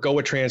before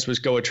Goa trance was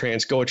Goa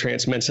trance. Goa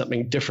trance meant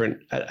something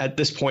different. At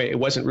this point, it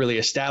wasn't really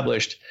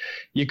established.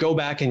 You go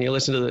back and you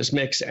listen to this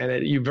mix,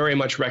 and you very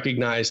much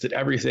recognize that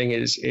everything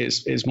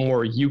is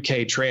more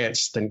UK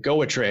trance than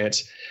Goa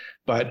trance.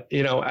 But,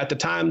 at the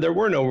time, there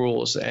were no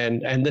rules,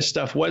 and this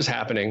stuff was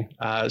happening.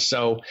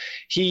 So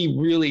he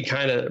really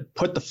kind of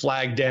put the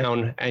flag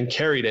down and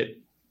carried it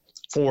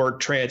for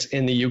trance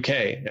in the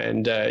UK.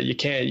 And you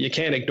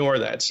can't ignore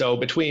that. So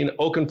between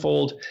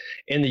Oakenfold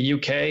in the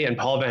UK and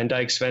Paul van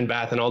Dyk, Sven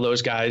Väth, and all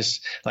those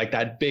guys, like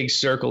that big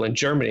circle in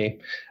Germany,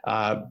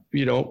 I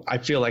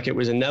feel like it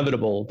was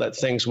inevitable that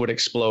things would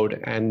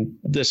explode and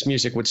this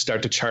music would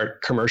start to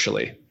chart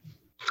commercially.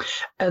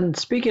 And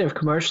speaking of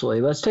commercially,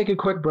 let's take a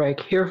quick break,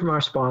 hear from our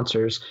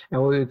sponsors,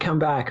 and when we come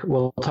back,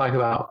 we'll talk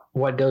about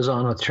what goes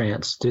on with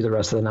trance through the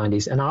rest of the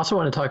 90s. And I also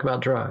want to talk about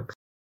drugs.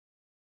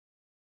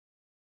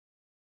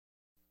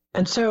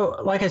 And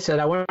so, like I said,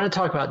 I want to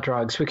talk about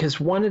drugs because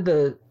one of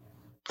the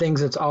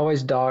things that's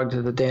always dogged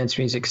the dance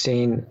music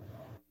scene,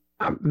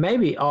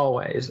 maybe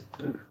always,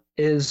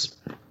 is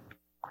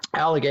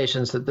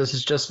allegations that this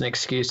is just an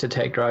excuse to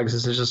take drugs.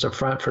 This is just a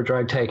front for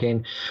drug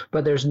taking,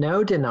 but there's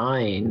no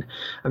denying.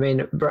 I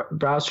mean,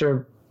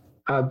 Brewster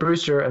and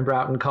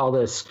Broughton call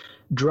this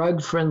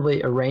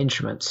drug-friendly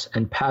arrangements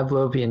and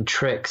Pavlovian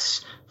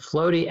tricks,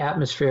 floaty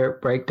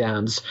atmospheric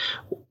breakdowns,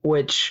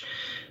 which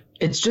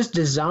it's just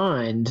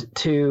designed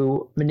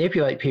to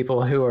manipulate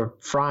people who are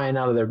frying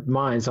out of their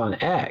minds on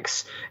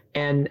X.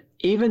 And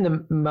even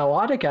the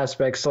melodic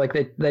aspects, like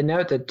they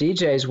note that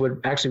DJs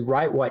would actually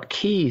write what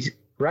keys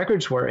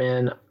records were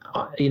in,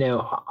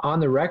 on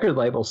the record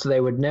label, so they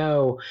would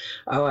know,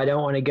 I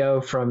don't want to go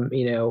from,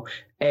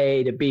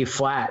 A to B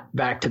flat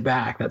back to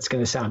back. That's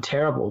going to sound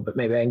terrible, but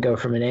maybe I can go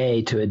from an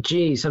A to a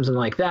G, something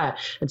like that.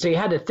 And so you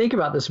had to think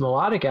about this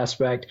melodic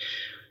aspect.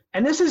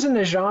 And this isn't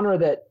a genre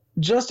that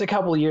just a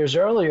couple of years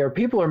earlier,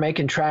 people are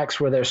making tracks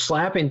where they're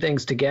slapping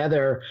things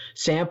together,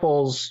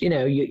 samples,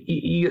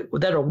 you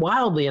that are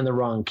wildly in the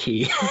wrong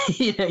key.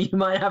 You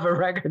might have a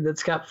record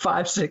that's got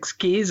 5-6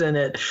 keys in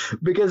it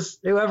because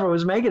whoever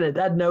was making it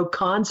had no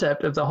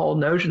concept of the whole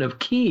notion of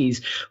keys.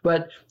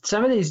 But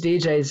some of these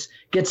DJs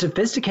get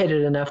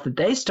sophisticated enough that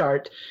they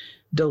start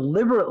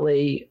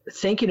deliberately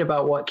thinking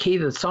about what key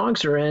the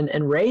songs are in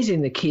and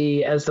raising the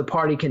key as the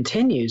party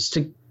continues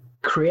to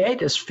create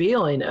this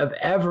feeling of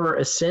ever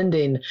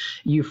ascending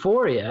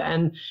euphoria.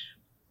 And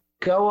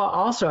Goa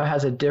also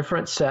has a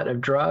different set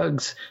of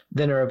drugs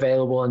than are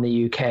available in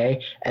the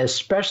UK,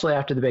 especially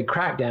after the big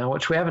crackdown,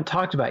 which we haven't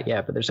talked about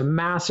yet, but there's a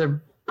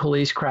massive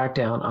police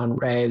crackdown on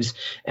raves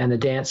and the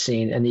dance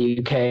scene in the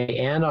UK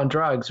and on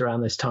drugs around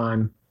this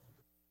time.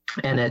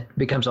 And it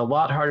becomes a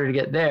lot harder to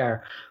get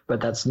there, but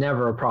that's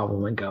never a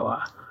problem in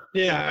Goa.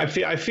 Yeah,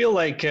 I feel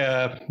like,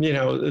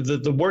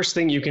 the worst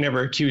thing you can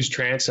ever accuse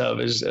trance of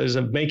is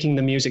of making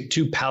the music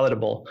too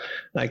palatable.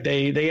 Like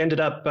they ended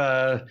up,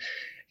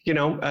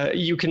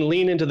 you can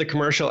lean into the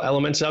commercial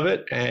elements of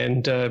it.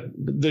 And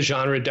the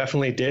genre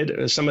definitely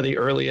did. Some of the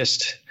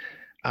earliest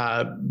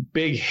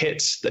big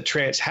hits that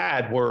trance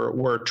had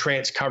were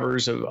trance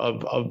covers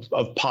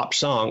of pop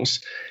songs.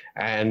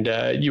 And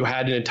you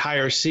had an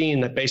entire scene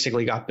that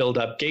basically got built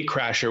up.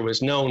 Gatecrasher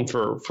was known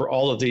for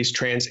all of these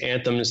trance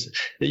anthems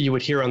that you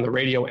would hear on the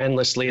radio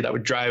endlessly that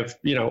would drive,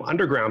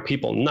 underground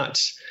people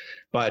nuts.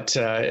 But,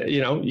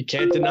 you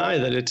can't deny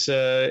that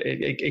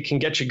it can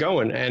get you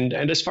going. And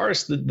as far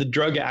as the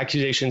drug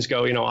accusations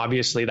go,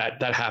 obviously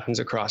that happens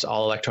across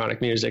all electronic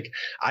music.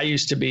 I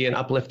used to be an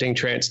uplifting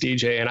trance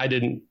DJ, and I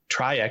didn't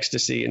try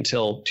ecstasy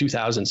until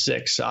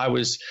 2006. So I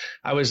was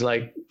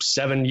like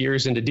 7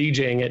 years into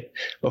DJing it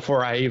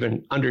before I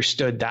even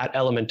understood that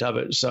element of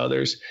it. So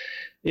there's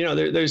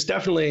there's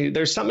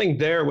something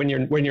there when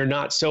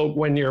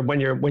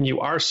you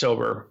are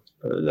sober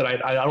that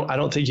I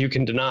don't think you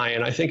can deny.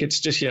 And I think it's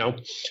just,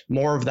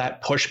 more of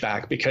that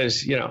pushback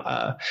because,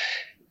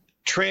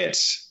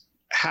 trance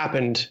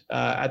happened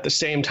at the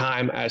same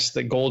time as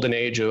the golden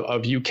age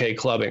of UK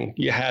clubbing.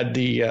 You had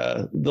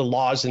the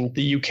laws in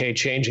the UK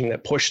changing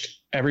that pushed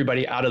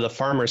everybody out of the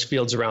farmers'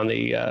 fields around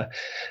the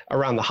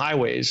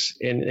highways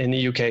in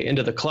the UK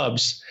into the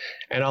clubs.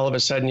 And all of a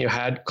sudden you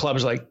had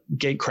clubs like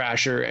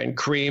Gatecrasher and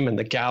Cream and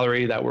the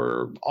Gallery that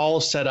were all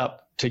set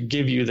up to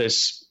give you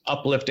this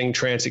uplifting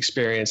trance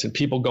experience, and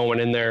people going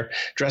in there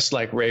dressed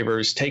like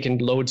ravers, taking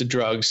loads of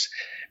drugs,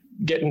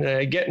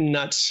 getting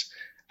nuts.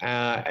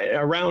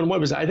 Around, what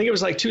was it? I think it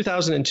was like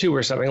 2002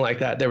 or something like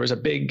that. There was a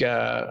big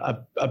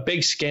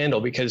scandal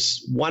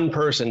because one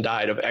person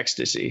died of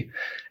ecstasy,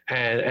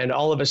 and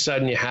all of a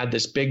sudden you had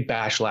this big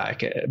backlash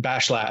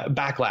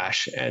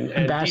and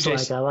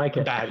DJs, I like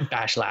it.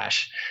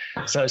 Bashlash.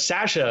 So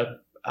Sasha,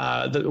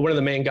 one of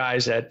the main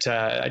guys at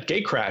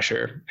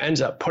Gatecrasher,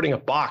 ends up putting a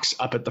box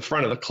up at the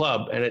front of the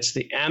club, and it's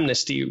the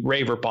Amnesty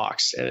Raver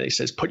box. And he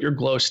says, put your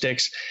glow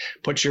sticks,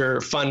 put your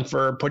fun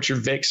fur, put your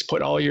Vicks,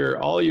 put all your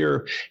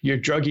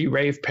druggy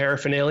rave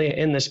paraphernalia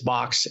in this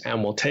box,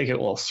 and we'll take it,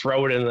 we'll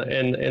throw it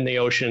in the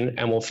ocean,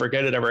 and we'll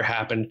forget it ever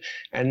happened.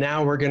 And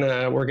now we're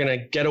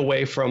gonna get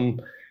away from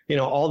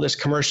all this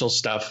commercial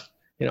stuff.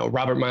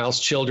 Robert Miles'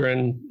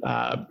 Children,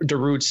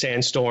 Darude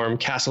Sandstorm,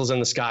 Castles in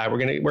the Sky.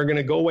 We're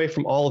gonna go away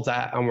from all of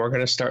that, and we're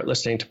gonna start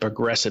listening to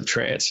progressive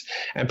trance.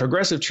 And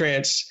progressive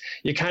trance,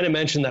 you kind of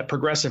mentioned that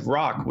progressive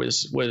rock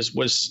was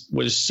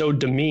so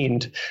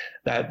demeaned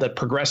that the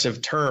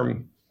progressive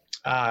term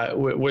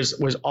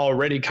was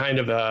already kind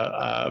of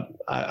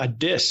a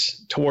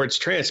diss towards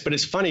trance. But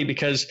it's funny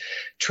because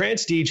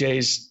trance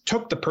DJs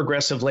took the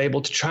progressive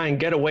label to try and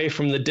get away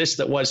from the diss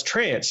that was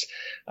trance.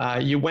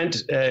 You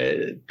went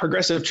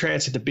progressive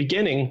trance at the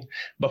beginning,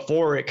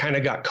 before it kind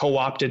of got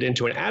co-opted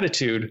into an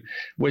attitude,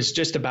 was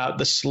just about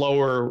the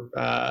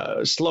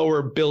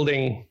slower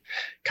building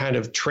kind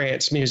of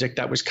trance music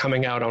that was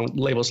coming out on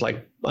labels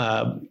like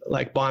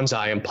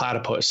Bonsai and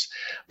Platypus.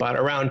 But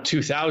around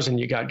 2000,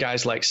 you got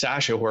guys like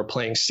Sasha who are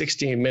playing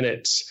 16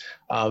 minutes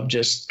of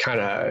just kind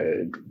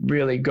of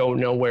really go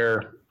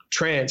nowhere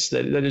trance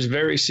that is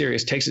very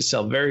serious, takes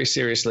itself very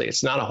seriously.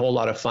 It's not a whole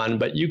lot of fun,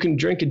 but you can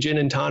drink a gin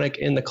and tonic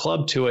in the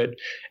club to it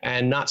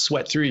and not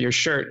sweat through your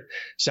shirt.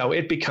 So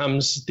it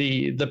becomes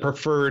the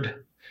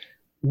preferred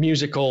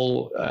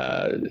musical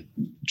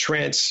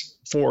trance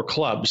for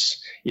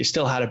clubs. You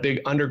still had a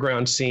big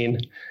underground scene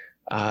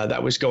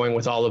that was going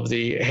with all of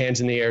the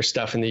hands in the air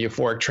stuff and the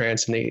euphoric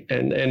trance,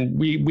 and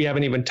we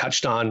haven't even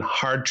touched on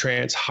hard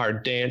trance,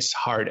 hard dance,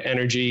 hard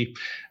energy,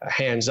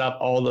 hands up,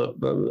 all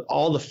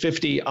the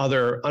 50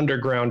 other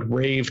underground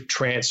rave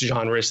trance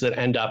genres that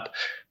end up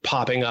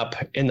popping up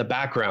in the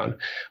background.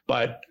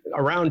 But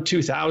around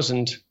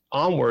 2000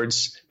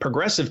 onwards,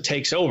 progressive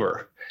takes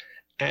over,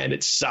 and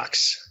it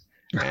sucks.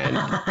 And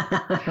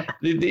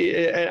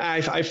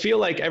I feel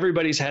like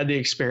everybody's had the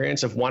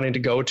experience of wanting to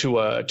go to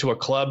a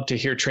club to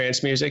hear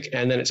trance music,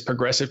 and then it's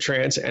progressive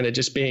trance, and it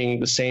just being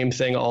the same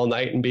thing all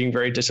night and being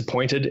very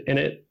disappointed in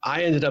it.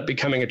 I ended up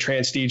becoming a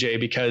trance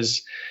DJ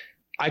because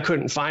I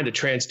couldn't find a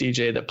trance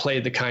DJ that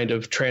played the kind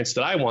of trance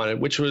that I wanted,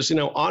 which was,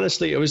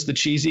 honestly, it was the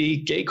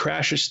cheesy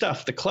Gatecrasher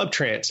stuff, the club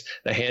trance,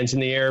 the hands in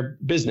the air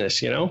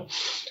business,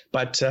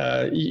 But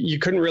you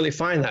couldn't really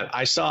find that.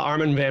 I saw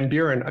Armin van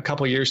Buuren a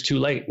couple years too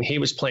late, and he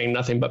was playing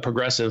nothing but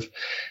progressive,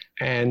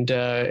 and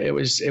it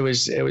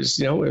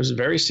was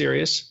very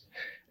serious,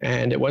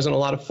 and it wasn't a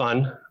lot of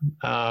fun,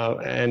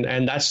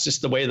 and that's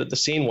just the way that the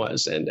scene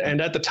was.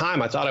 And at the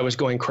time, I thought I was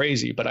going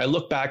crazy, but I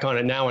look back on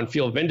it now and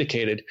feel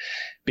vindicated,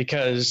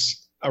 because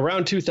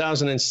around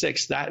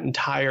 2006, that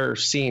entire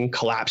scene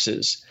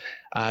collapses,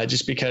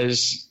 just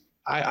because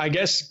I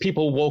guess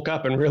people woke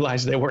up and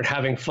realized they weren't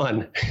having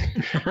fun.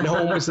 No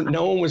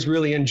one was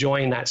really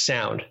enjoying that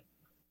sound.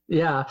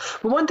 Yeah.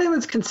 But one thing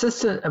that's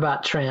consistent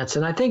about trance,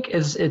 and I think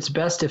is its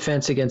best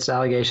defense against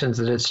allegations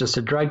that it's just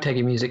a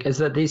drug-taking music, is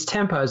that these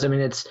tempos,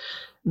 it's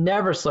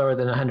never slower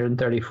than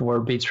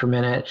 134 beats per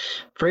minute,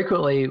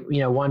 frequently,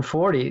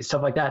 140,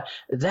 stuff like that.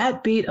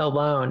 That beat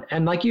alone,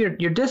 and like you're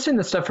dissing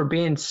the stuff for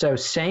being so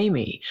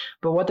samey,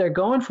 but what they're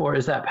going for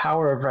is that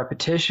power of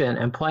repetition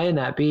and playing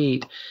that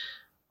beat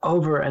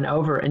over and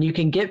over, and you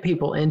can get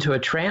people into a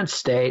trance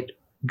state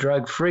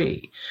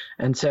drug-free.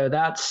 And so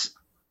that's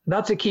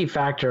a key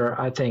factor,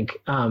 I think,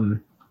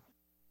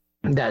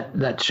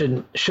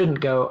 that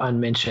shouldn't go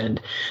unmentioned.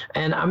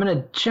 And I'm going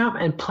to jump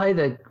and play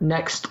the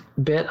next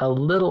bit a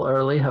little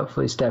early.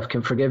 Hopefully Steph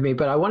can forgive me,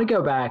 but I want to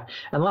go back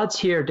and let's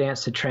hear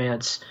Dance to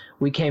Trance,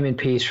 We Came in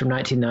Peace from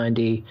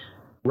 1990,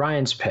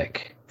 Ryan's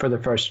pick for the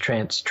first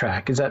trance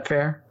track. Is that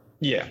fair?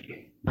 Yeah.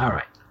 All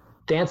right.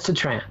 Dance to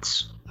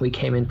Trance, We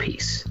Came in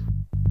Peace.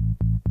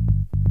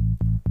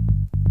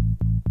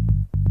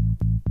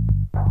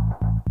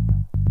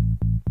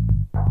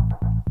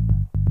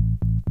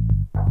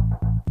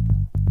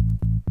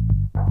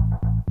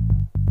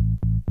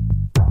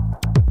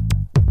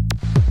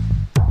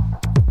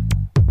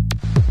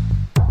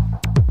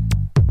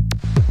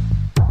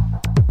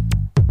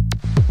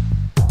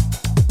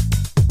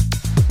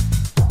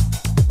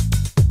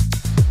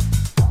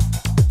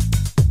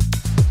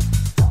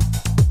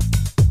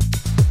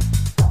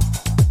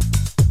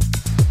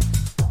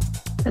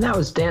 And that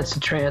was Dance to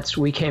Trance,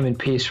 We Came in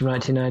Peace from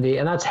 1990.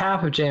 And that's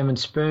half of Jam and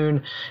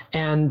Spoon.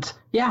 And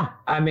yeah,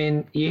 I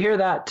mean, you hear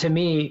that, to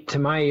me, to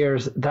my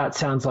ears, that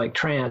sounds like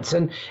trance.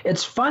 And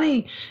it's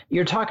funny,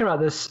 you're talking about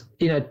this,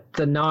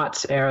 the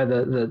Knots era,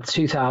 the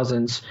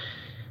 2000s.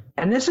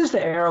 And this is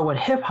the era when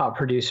hip hop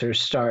producers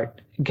start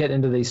getting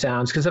into these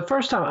sounds. Because the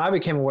first time I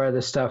became aware of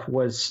this stuff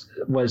was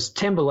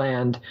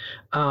Timbaland,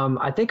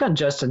 I think on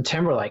Justin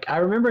Timberlake. I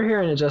remember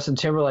hearing a Justin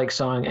Timberlake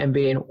song and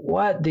being,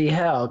 what the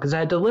hell? Because I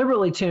had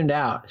deliberately tuned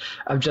out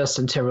of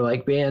Justin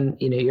Timberlake being,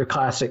 your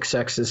classic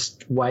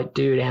sexist white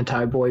dude,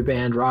 anti-boy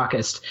band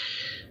rockist.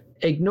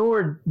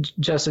 Ignored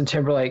Justin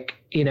Timberlake,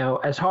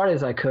 as hard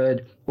as I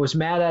could, was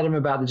mad at him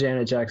about the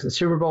Janet Jackson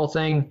Super Bowl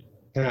thing.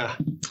 Yeah.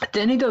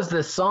 Then he does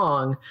this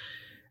song,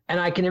 and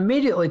I can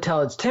immediately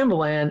tell it's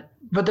Timbaland,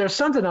 but there's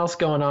something else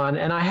going on,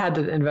 and I had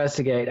to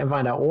investigate and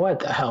find out what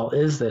the hell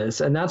is this.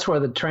 And that's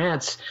where the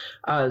trance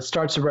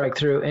starts to break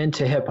through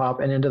into hip hop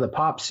and into the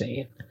pop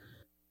scene.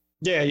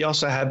 Yeah, you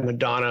also had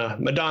Madonna.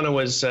 Madonna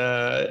was,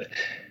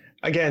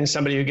 again,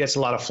 somebody who gets a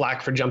lot of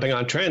flack for jumping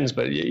on trends,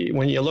 but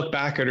when you look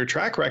back at her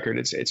track record,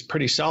 it's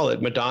pretty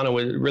solid. Madonna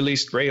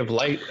released Ray of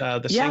Light,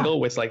 single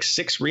with like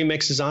 6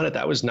 remixes on it.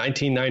 That was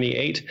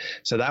 1998.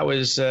 So that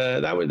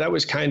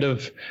was kind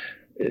of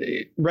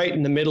right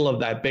in the middle of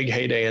that big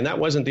heyday. And that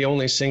wasn't the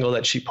only single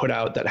that she put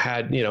out that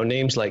had,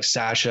 names like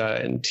Sasha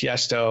and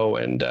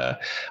Tiesto and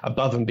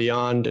Above and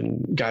Beyond,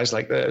 and guys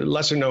like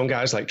lesser known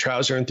guys like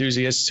Trouser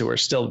Enthusiasts, who are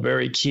still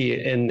very key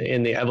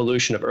in the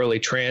evolution of early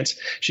trance.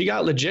 She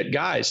got legit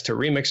guys to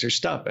remix her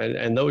stuff,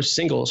 and those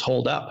singles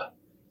hold up.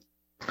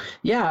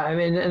 Yeah, I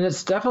mean, and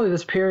it's definitely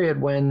this period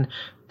when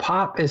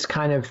pop is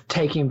kind of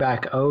taking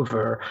back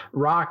over.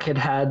 Rock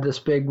had this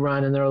big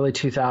run in the early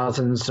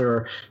 2000s,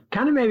 or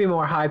kind of maybe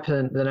more hype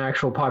than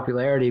actual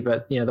popularity,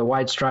 but the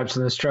White Stripes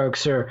and the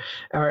Strokes are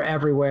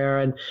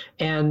everywhere,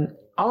 and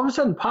all of a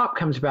sudden pop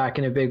comes back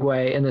in a big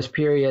way in this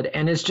period,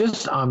 and it's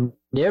just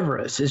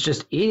omnivorous. It's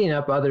just eating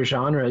up other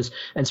genres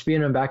and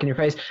spewing them back in your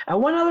face.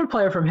 And one other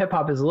player from hip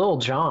hop is Lil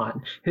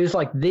Jon, who's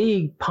like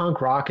the punk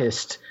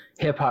rockist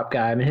hip hop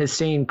guy. I mean, his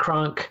scene,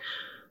 Crunk,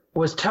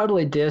 was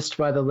totally dissed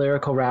by the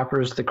lyrical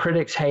rappers. The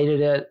critics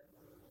hated it.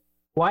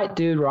 White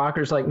dude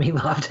rockers like me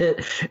loved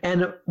it.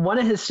 And one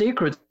of his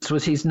secrets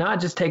was he's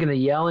not just taking the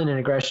yelling and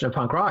aggression of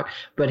punk rock,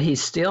 but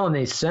he's stealing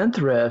these synth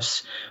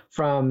riffs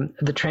from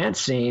the trance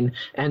scene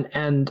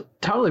and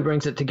totally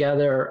brings it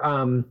together.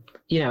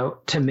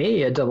 To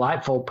me, a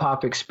delightful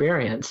pop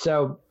experience.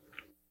 So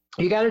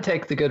you got to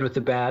take the good with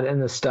the bad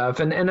and the stuff.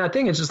 And I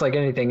think it's just like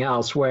anything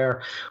else,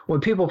 where when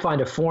people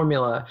find a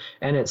formula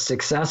and it's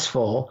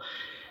successful,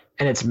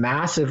 and it's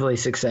massively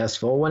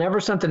successful. Whenever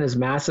something is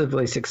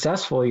massively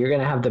successful, you're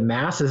going to have the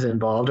masses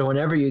involved. And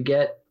whenever you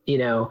get,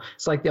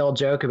 it's like the old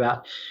joke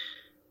about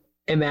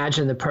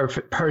imagine the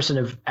perfect person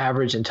of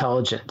average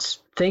intelligence.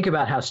 Think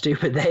about how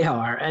stupid they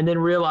are, and then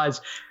realize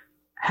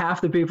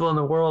half the people in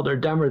the world are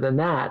dumber than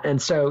that.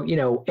 And so,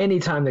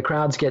 anytime the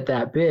crowds get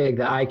that big,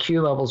 the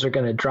IQ levels are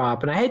going to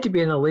drop. And I hate to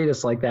be an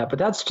elitist like that, but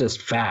that's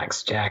just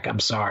facts, Jack. I'm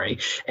sorry.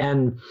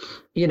 And,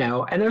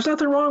 and there's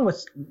nothing wrong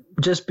with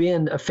just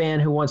being a fan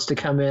who wants to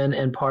come in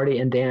and party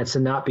and dance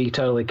and not be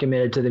totally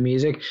committed to the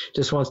music,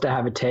 just wants to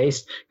have a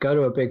taste, go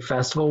to a big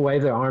festival,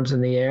 wave their arms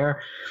in the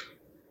air.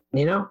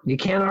 You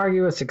can't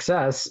argue with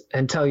success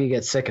until you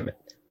get sick of it.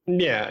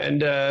 Yeah.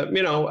 And,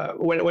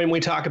 when we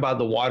talk about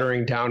the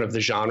watering down of the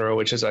genre,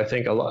 which is, I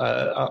think,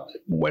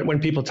 when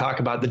people talk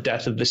about the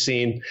death of the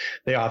scene,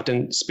 they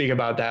often speak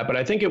about that. But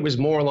I think it was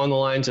more along the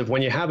lines of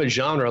when you have a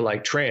genre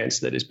like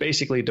trance that is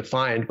basically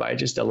defined by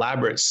just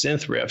elaborate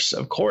synth riffs,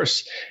 of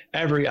course,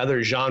 every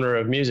other genre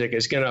of music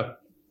is going to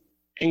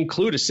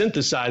include a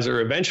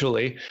synthesizer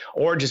eventually,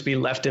 or just be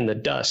left in the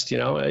dust. You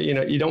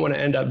don't want to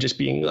end up just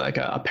being like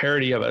a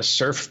parody of a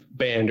surf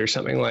band or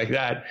something like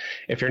that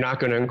if you're not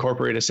going to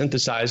incorporate a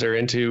synthesizer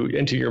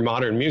into your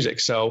modern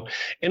music. So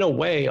in a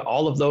way,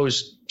 all of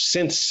those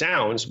synth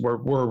sounds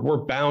were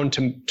bound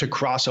to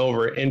cross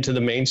over into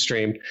the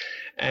mainstream.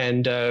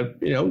 And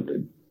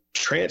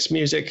trance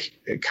music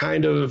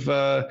kind of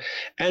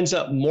ends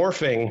up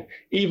morphing,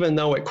 even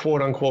though it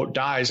quote unquote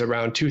dies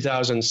around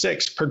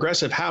 2006.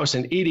 Progressive house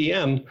and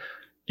EDM,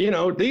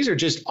 these are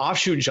just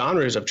offshoot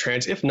genres of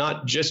trance, if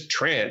not just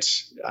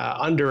trance,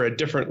 under a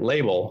different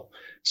label.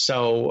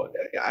 So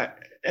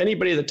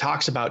anybody that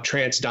talks about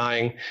trance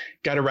dying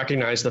got to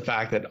recognize the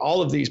fact that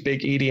all of these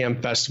big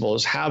EDM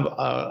festivals have,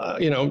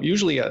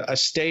 usually a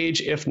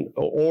stage,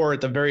 or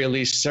at the very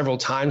least several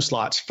time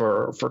slots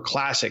for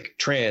classic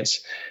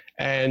trance.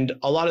 And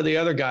a lot of the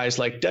other guys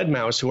like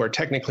Deadmau5, who are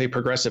technically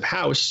progressive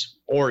house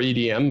or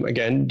EDM,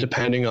 again,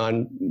 depending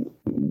on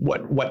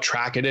what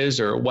track it is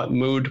or what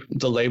mood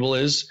the label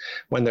is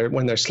when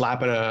they're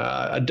slapping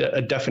a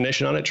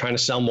definition on it, trying to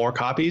sell more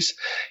copies.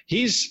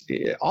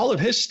 All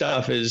of his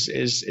stuff is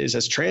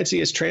as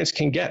trancey as trance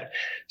can get.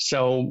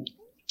 So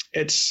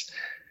it's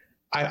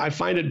I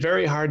find it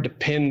very hard to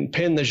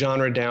pin the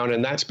genre down,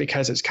 and that's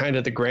because it's kind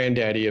of the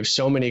granddaddy of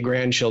so many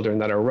grandchildren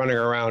that are running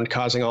around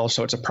causing all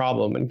sorts of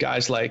problem. And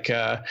guys like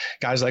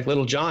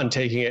Little John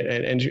taking it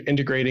and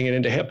integrating it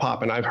into hip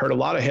hop. And I've heard a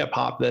lot of hip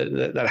hop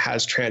that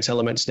has trance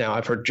elements now.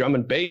 I've heard drum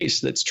and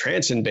bass that's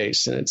trance and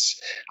bass, and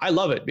I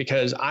love it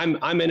because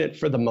I'm in it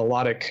for the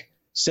melodic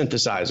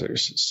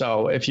synthesizers.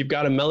 So if you've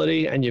got a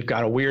melody and you've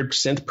got a weird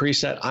synth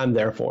preset, I'm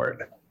there for it.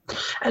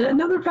 And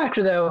another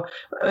factor, though,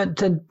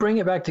 to bring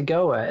it back to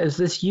Goa, is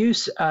this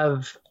use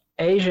of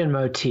Asian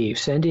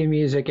motifs, Indian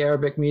music,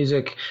 Arabic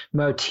music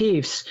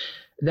motifs,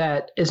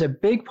 that is a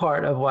big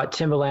part of what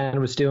Timbaland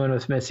was doing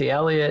with Missy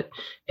Elliott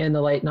in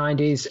the late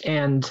 90s.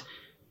 And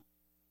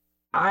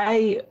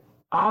I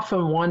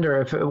often wonder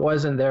if it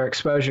wasn't their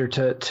exposure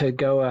to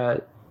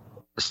Goa,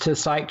 to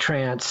psych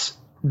trance,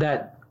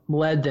 that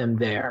led them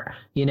there.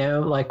 You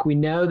know, like, we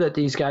know that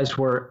these guys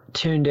were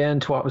tuned in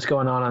to what was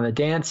going on the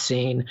dance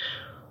scene.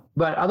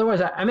 But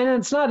otherwise, I mean,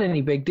 it's not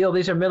any big deal.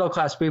 These are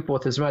middle-class people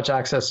with as much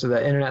access to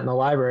the internet and the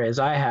library as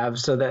I have,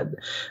 so that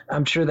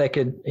I'm sure they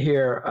could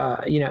hear,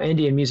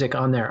 Indian music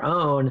on their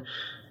own.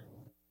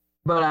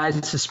 But I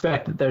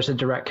suspect that there's a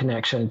direct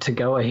connection to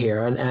Goa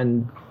here,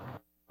 and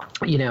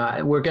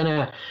we're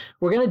gonna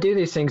do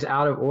these things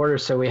out of order.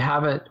 So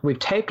we've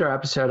taped our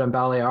episode on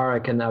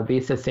Balearic and the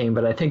Ibiza theme,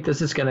 but I think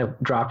this is gonna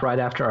drop right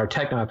after our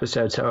techno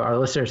episode, so our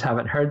listeners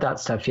haven't heard that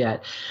stuff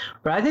yet.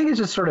 But I think it's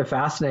just sort of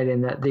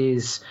fascinating that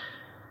these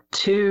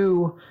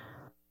two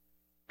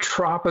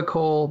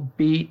tropical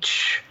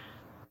beach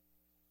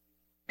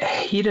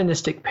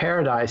hedonistic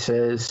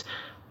paradises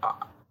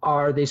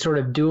are these sort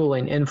of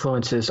dueling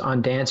influences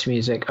on dance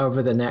music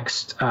over the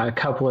next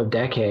couple of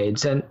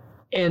decades. And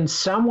in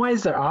some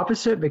ways they're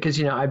opposite, because,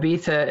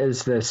 Ibiza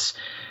is this,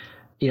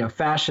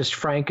 fascist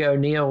Franco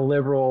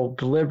neoliberal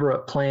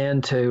deliberate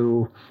plan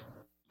to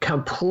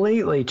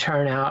completely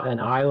turn out an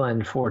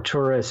island for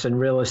tourists and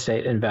real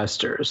estate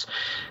investors,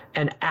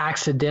 and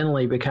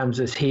accidentally becomes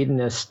this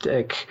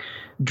hedonistic,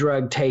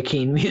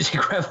 drug-taking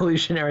music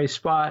revolutionary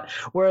spot.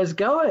 Whereas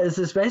Goa is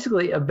this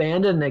basically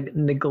abandoned,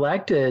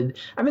 neglected.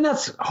 I mean,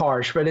 that's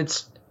harsh,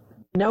 but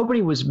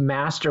nobody was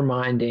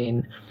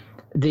masterminding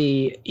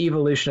the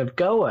evolution of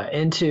Goa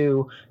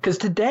into, because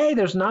today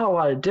there's not a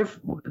lot of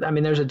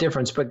there's a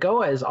difference, but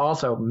Goa is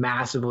also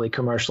massively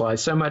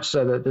commercialized, so much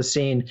so that the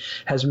scene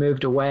has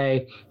moved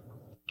away.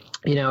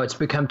 It's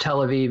become Tel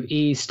Aviv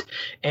East,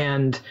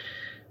 and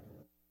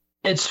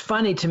it's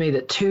funny to me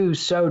that two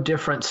so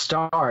different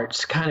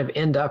starts kind of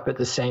end up at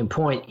the same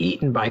point,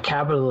 eaten by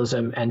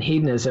capitalism and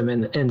hedonism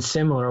in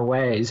similar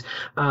ways.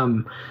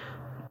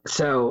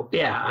 So,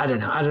 yeah, I don't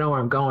know where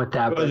I'm going with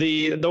that. But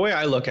the way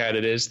I look at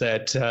it is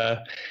that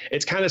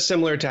it's kind of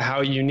similar to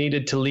how you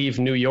needed to leave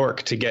New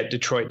York to get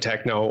Detroit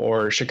techno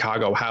or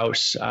Chicago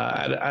house.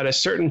 At a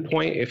certain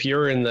point, if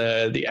you're in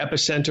the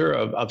epicenter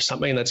of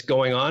something that's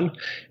going on,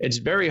 it's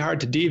very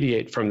hard to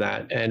deviate from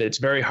that. And it's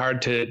very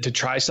hard to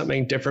try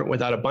something different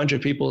without a bunch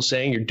of people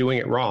saying you're doing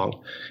it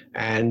wrong.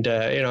 And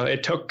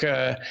it took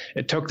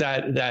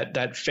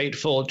that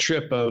fateful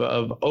trip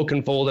of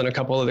Oakenfold and a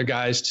couple other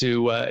guys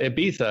to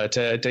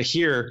Ibiza to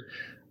hear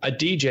a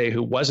DJ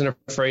who wasn't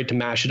afraid to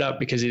mash it up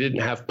because he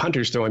didn't have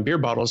punters throwing beer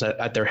bottles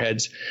at their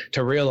heads,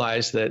 to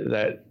realize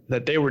that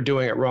they were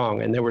doing it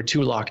wrong and they were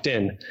too locked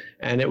in.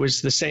 And it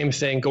was the same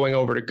thing going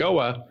over to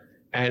Goa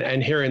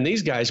and hearing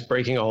these guys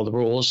breaking all the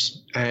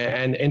rules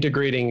and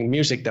integrating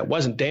music that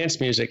wasn't dance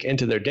music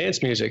into their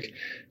dance music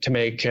to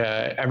make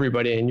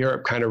everybody in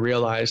Europe kind of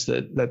realize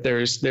that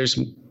there's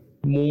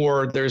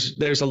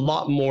a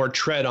lot more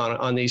tread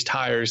on these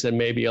tires than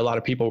maybe a lot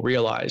of people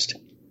realized.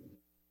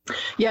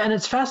 Yeah, and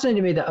it's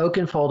fascinating to me that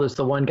Oakenfold is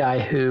the one guy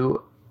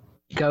who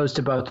goes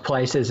to both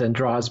places and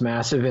draws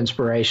massive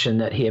inspiration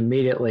that he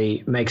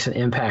immediately makes an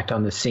impact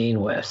on the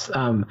scene with.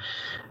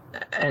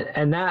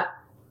 And that,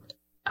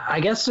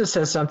 I guess, just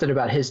says something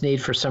about his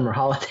need for summer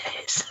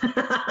holidays.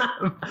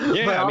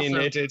 Yeah, I mean,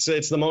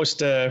 it's the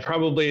most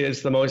probably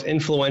it's the most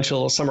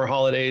influential summer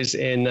holidays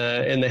in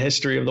the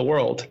history of the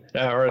world,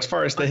 or as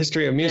far as the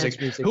history of music.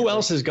 Who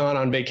else has gone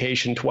on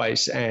vacation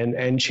twice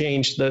and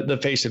changed the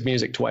face of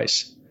music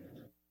twice?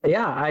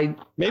 Yeah,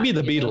 maybe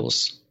the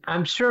Beatles.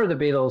 I'm sure the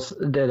Beatles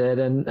did it,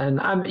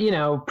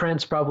 and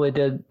Prince probably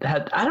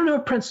I don't know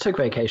if Prince took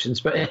vacations,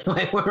 but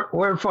anyway,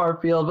 we're far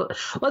afield. But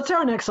let's hear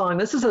our next song.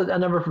 This is a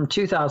number from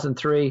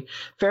 2003,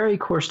 Ferry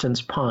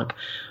Corsten's Punk.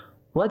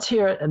 Let's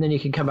hear it, and then you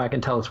can come back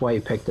and tell us why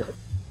you picked it.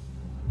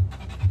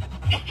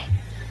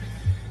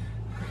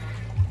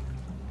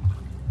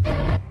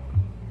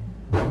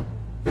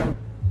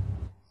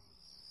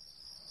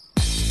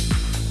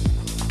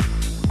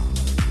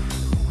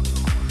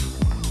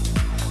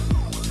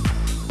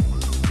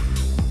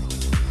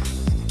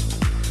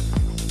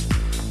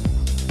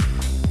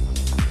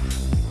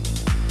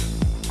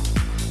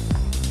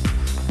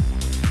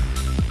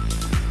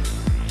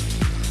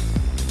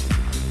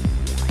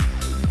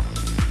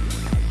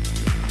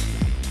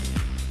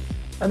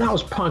 And that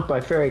was Punk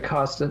by Ferry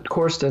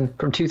Corsten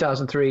from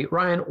 2003.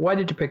 Ryan, why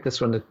did you pick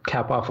this one to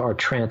cap off our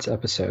trance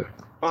episode?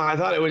 Well, I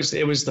thought it was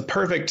the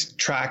perfect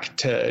track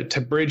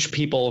to bridge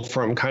people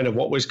from kind of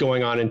what was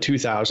going on in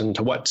 2000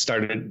 to what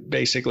started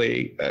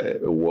basically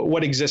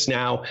what exists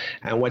now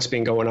and what's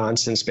been going on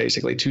since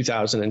basically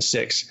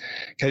 2006.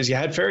 Because you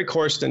had Ferry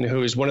Corsten,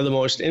 who is one of the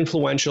most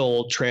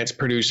influential trance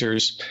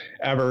producers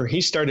ever. He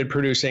started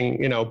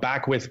producing,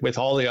 back with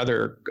all the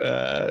other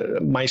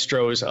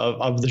maestros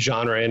of the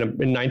genre in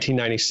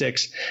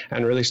 1996,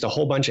 and released a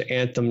whole bunch of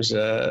anthems,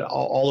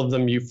 all of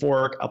them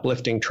euphoric,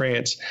 uplifting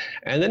trance.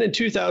 And then in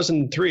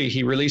 2003,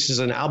 he releases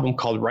an album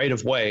called Right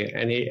of Way,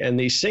 and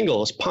these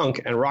singles,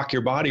 Punk and Rock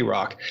Your Body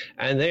Rock,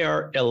 and they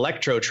are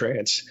electro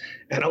trance.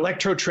 And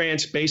electro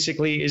trance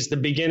basically is the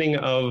beginning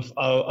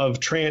of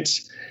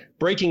trance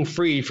breaking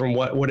free from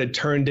what had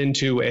turned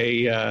into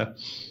a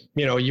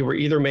you were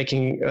either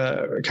making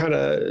kind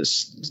of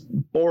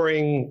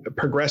boring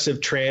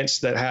progressive trance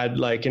that had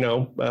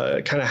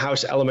kind of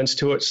house elements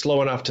to it,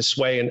 slow enough to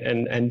sway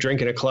and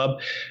drink in a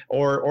club,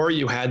 or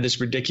you had this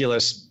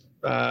ridiculous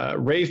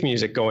rave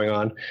music going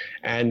on.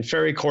 And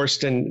Ferry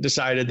Corsten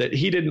decided that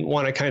he didn't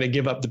want to kind of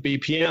give up the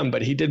BPM,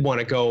 but he did want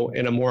to go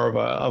in a more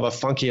of a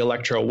funky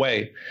electro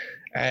way.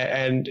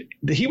 And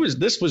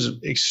this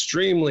was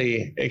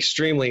extremely,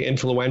 extremely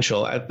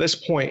influential. At this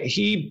point,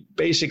 he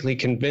basically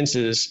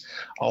convinces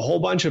a whole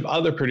bunch of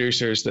other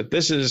producers that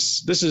this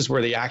is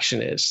where the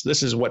action is.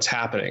 This is what's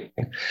happening.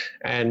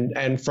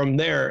 And from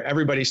there,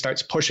 everybody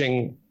starts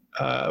pushing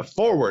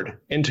forward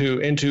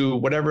into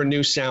whatever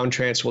new sound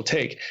trance will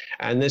take.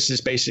 And this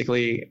is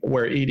basically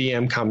where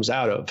EDM comes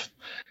out of.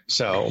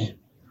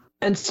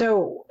 And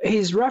so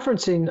he's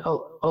referencing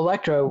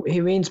electro.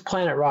 He means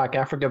Planet Rock,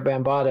 Afrika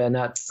Bambaataa, and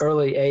that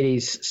early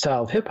 80s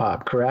style of hip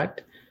hop,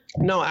 correct?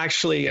 No,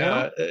 actually,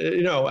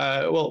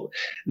 well,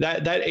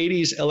 that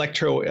 80s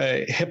electro,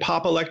 hip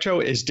hop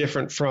electro is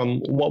different from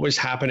what was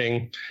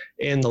happening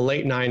in the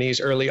late 90s,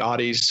 early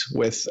aughties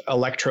with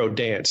electro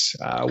dance,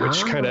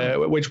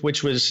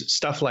 which was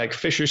stuff like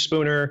Fisher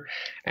Spooner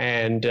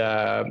and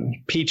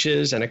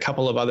Peaches and a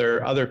couple of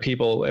other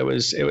people. It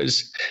was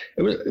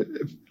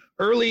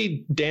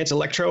early dance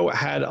electro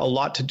had a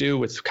lot to do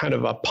with kind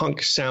of a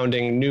punk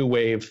sounding new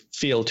wave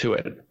feel to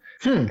it.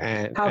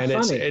 And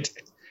funny.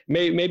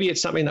 Maybe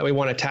it's something that we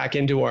want to tack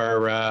into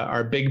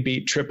our big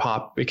beat trip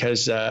hop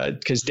because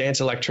dance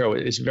electro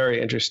is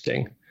very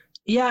interesting.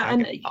 Yeah,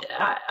 and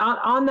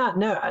on that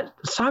note,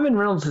 Simon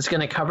Reynolds is going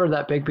to cover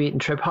that big beat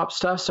and trip hop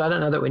stuff, so I don't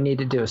know that we need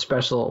to do a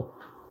special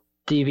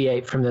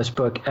deviate from this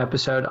book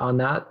episode on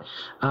that.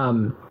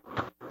 I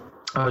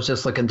was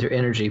just looking through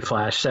Energy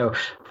Flash, so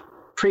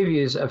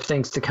previews of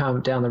things to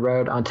come down the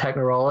road on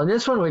Techno-Roll. And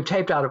this one we've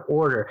taped out of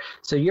order,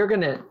 so you're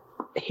going to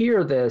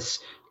hear this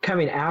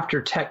coming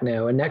after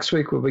Techno, and next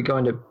week we'll be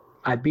going to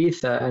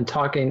Ibiza and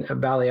talking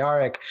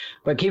Balearic.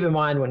 But keep in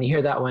mind, when you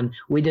hear that one,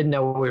 we didn't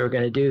know we were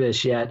going to do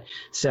this yet,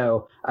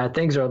 so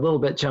things are a little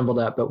bit jumbled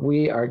up, but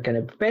we are going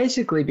to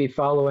basically be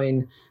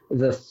following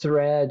the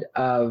thread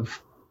of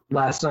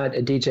Last Night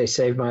a DJ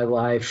Saved My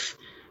Life,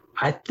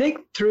 I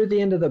think, through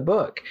the end of the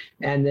book.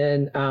 And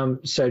then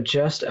so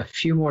just a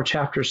few more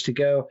chapters to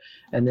go,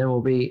 and then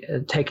we'll be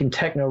taking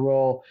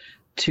Techno-Roll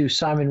to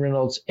Simon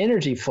Reynolds'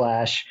 Energy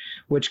Flash,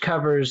 which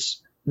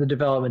covers the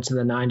developments in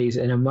the 90s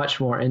in a much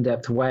more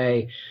in-depth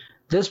way.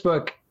 This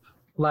book,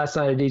 Last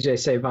Night a DJ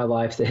Saved My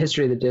Life, The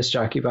History of the Disc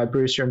Jockey by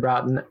Brewster and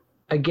Broughton,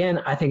 again,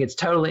 I think it's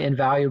totally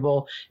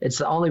invaluable. It's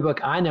the only book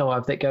I know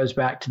of that goes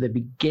back to the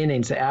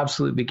beginnings, the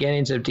absolute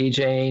beginnings of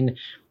DJing,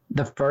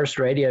 the first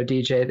radio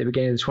DJ at the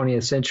beginning of the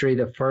 20th century,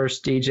 the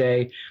first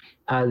DJ,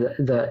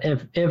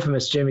 the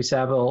infamous Jimmy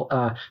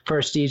Savile,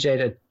 first DJ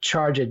to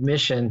charge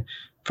admission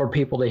for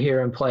people to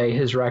hear and play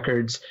his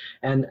records.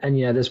 And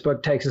this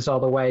book takes us all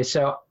the way.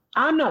 So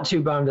I'm not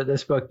too bummed that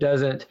this book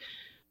doesn't,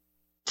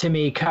 to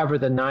me, cover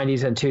the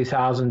 90s and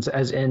 2000s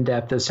as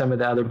in-depth as some of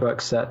the other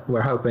books that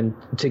we're hoping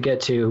to get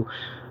to.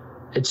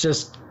 It's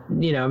just, a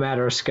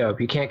matter of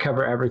scope. You can't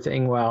cover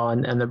everything well,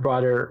 and the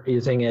broader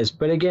thing is.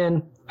 But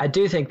again, I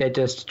do think they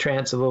just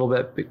trance a little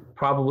bit,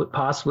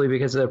 possibly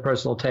because of their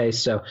personal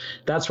taste. So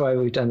that's why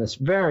we've done this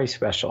very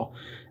special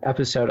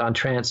episode on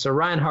trance. So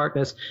Ryan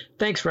Harkness,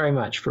 thanks very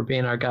much for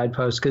being our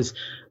guidepost, because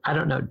I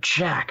don't know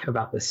jack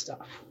about this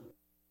stuff.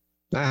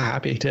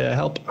 Happy to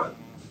help.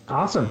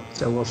 Awesome.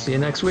 So we'll see you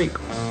next week.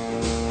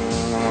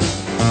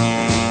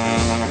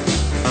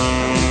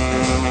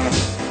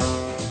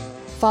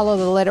 Follow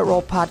the Let It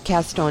Roll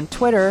podcast on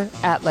Twitter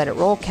at Let It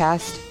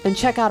Rollcast, and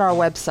check out our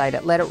website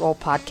at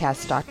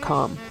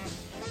letitrollpodcast.com.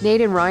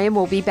 Nate and Ryan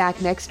will be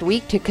back next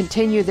week to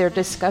continue their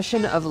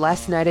discussion of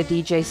Last Night a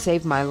DJ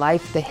Saved My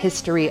Life, The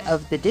History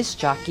of the Disc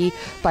Jockey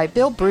by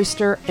Bill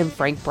Brewster and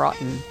Frank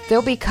Broughton.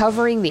 They'll be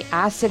covering the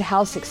acid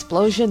house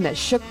explosion that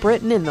shook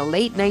Britain in the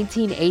late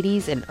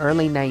 1980s and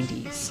early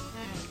 90s.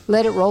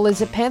 Let It Roll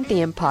is a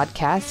Pantheon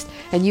podcast,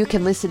 and you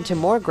can listen to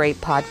more great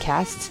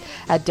podcasts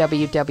at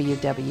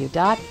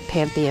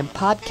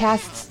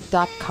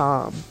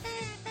www.pantheonpodcasts.com.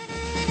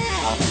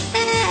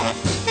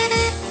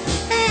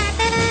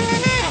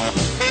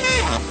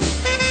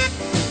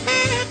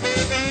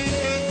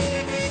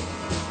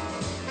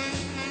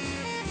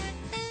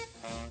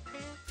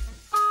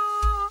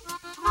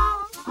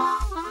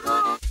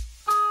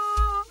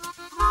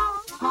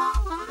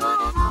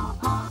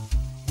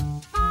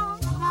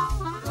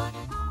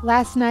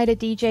 Last Night a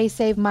DJ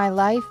Saved My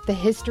Life, The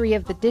History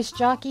of the Disc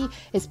Jockey,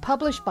 is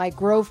published by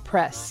Grove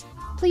Press.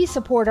 Please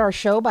support our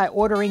show by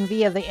ordering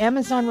via the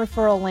Amazon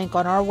referral link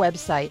on our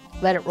website,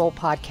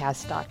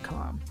 letitrollpodcast.com.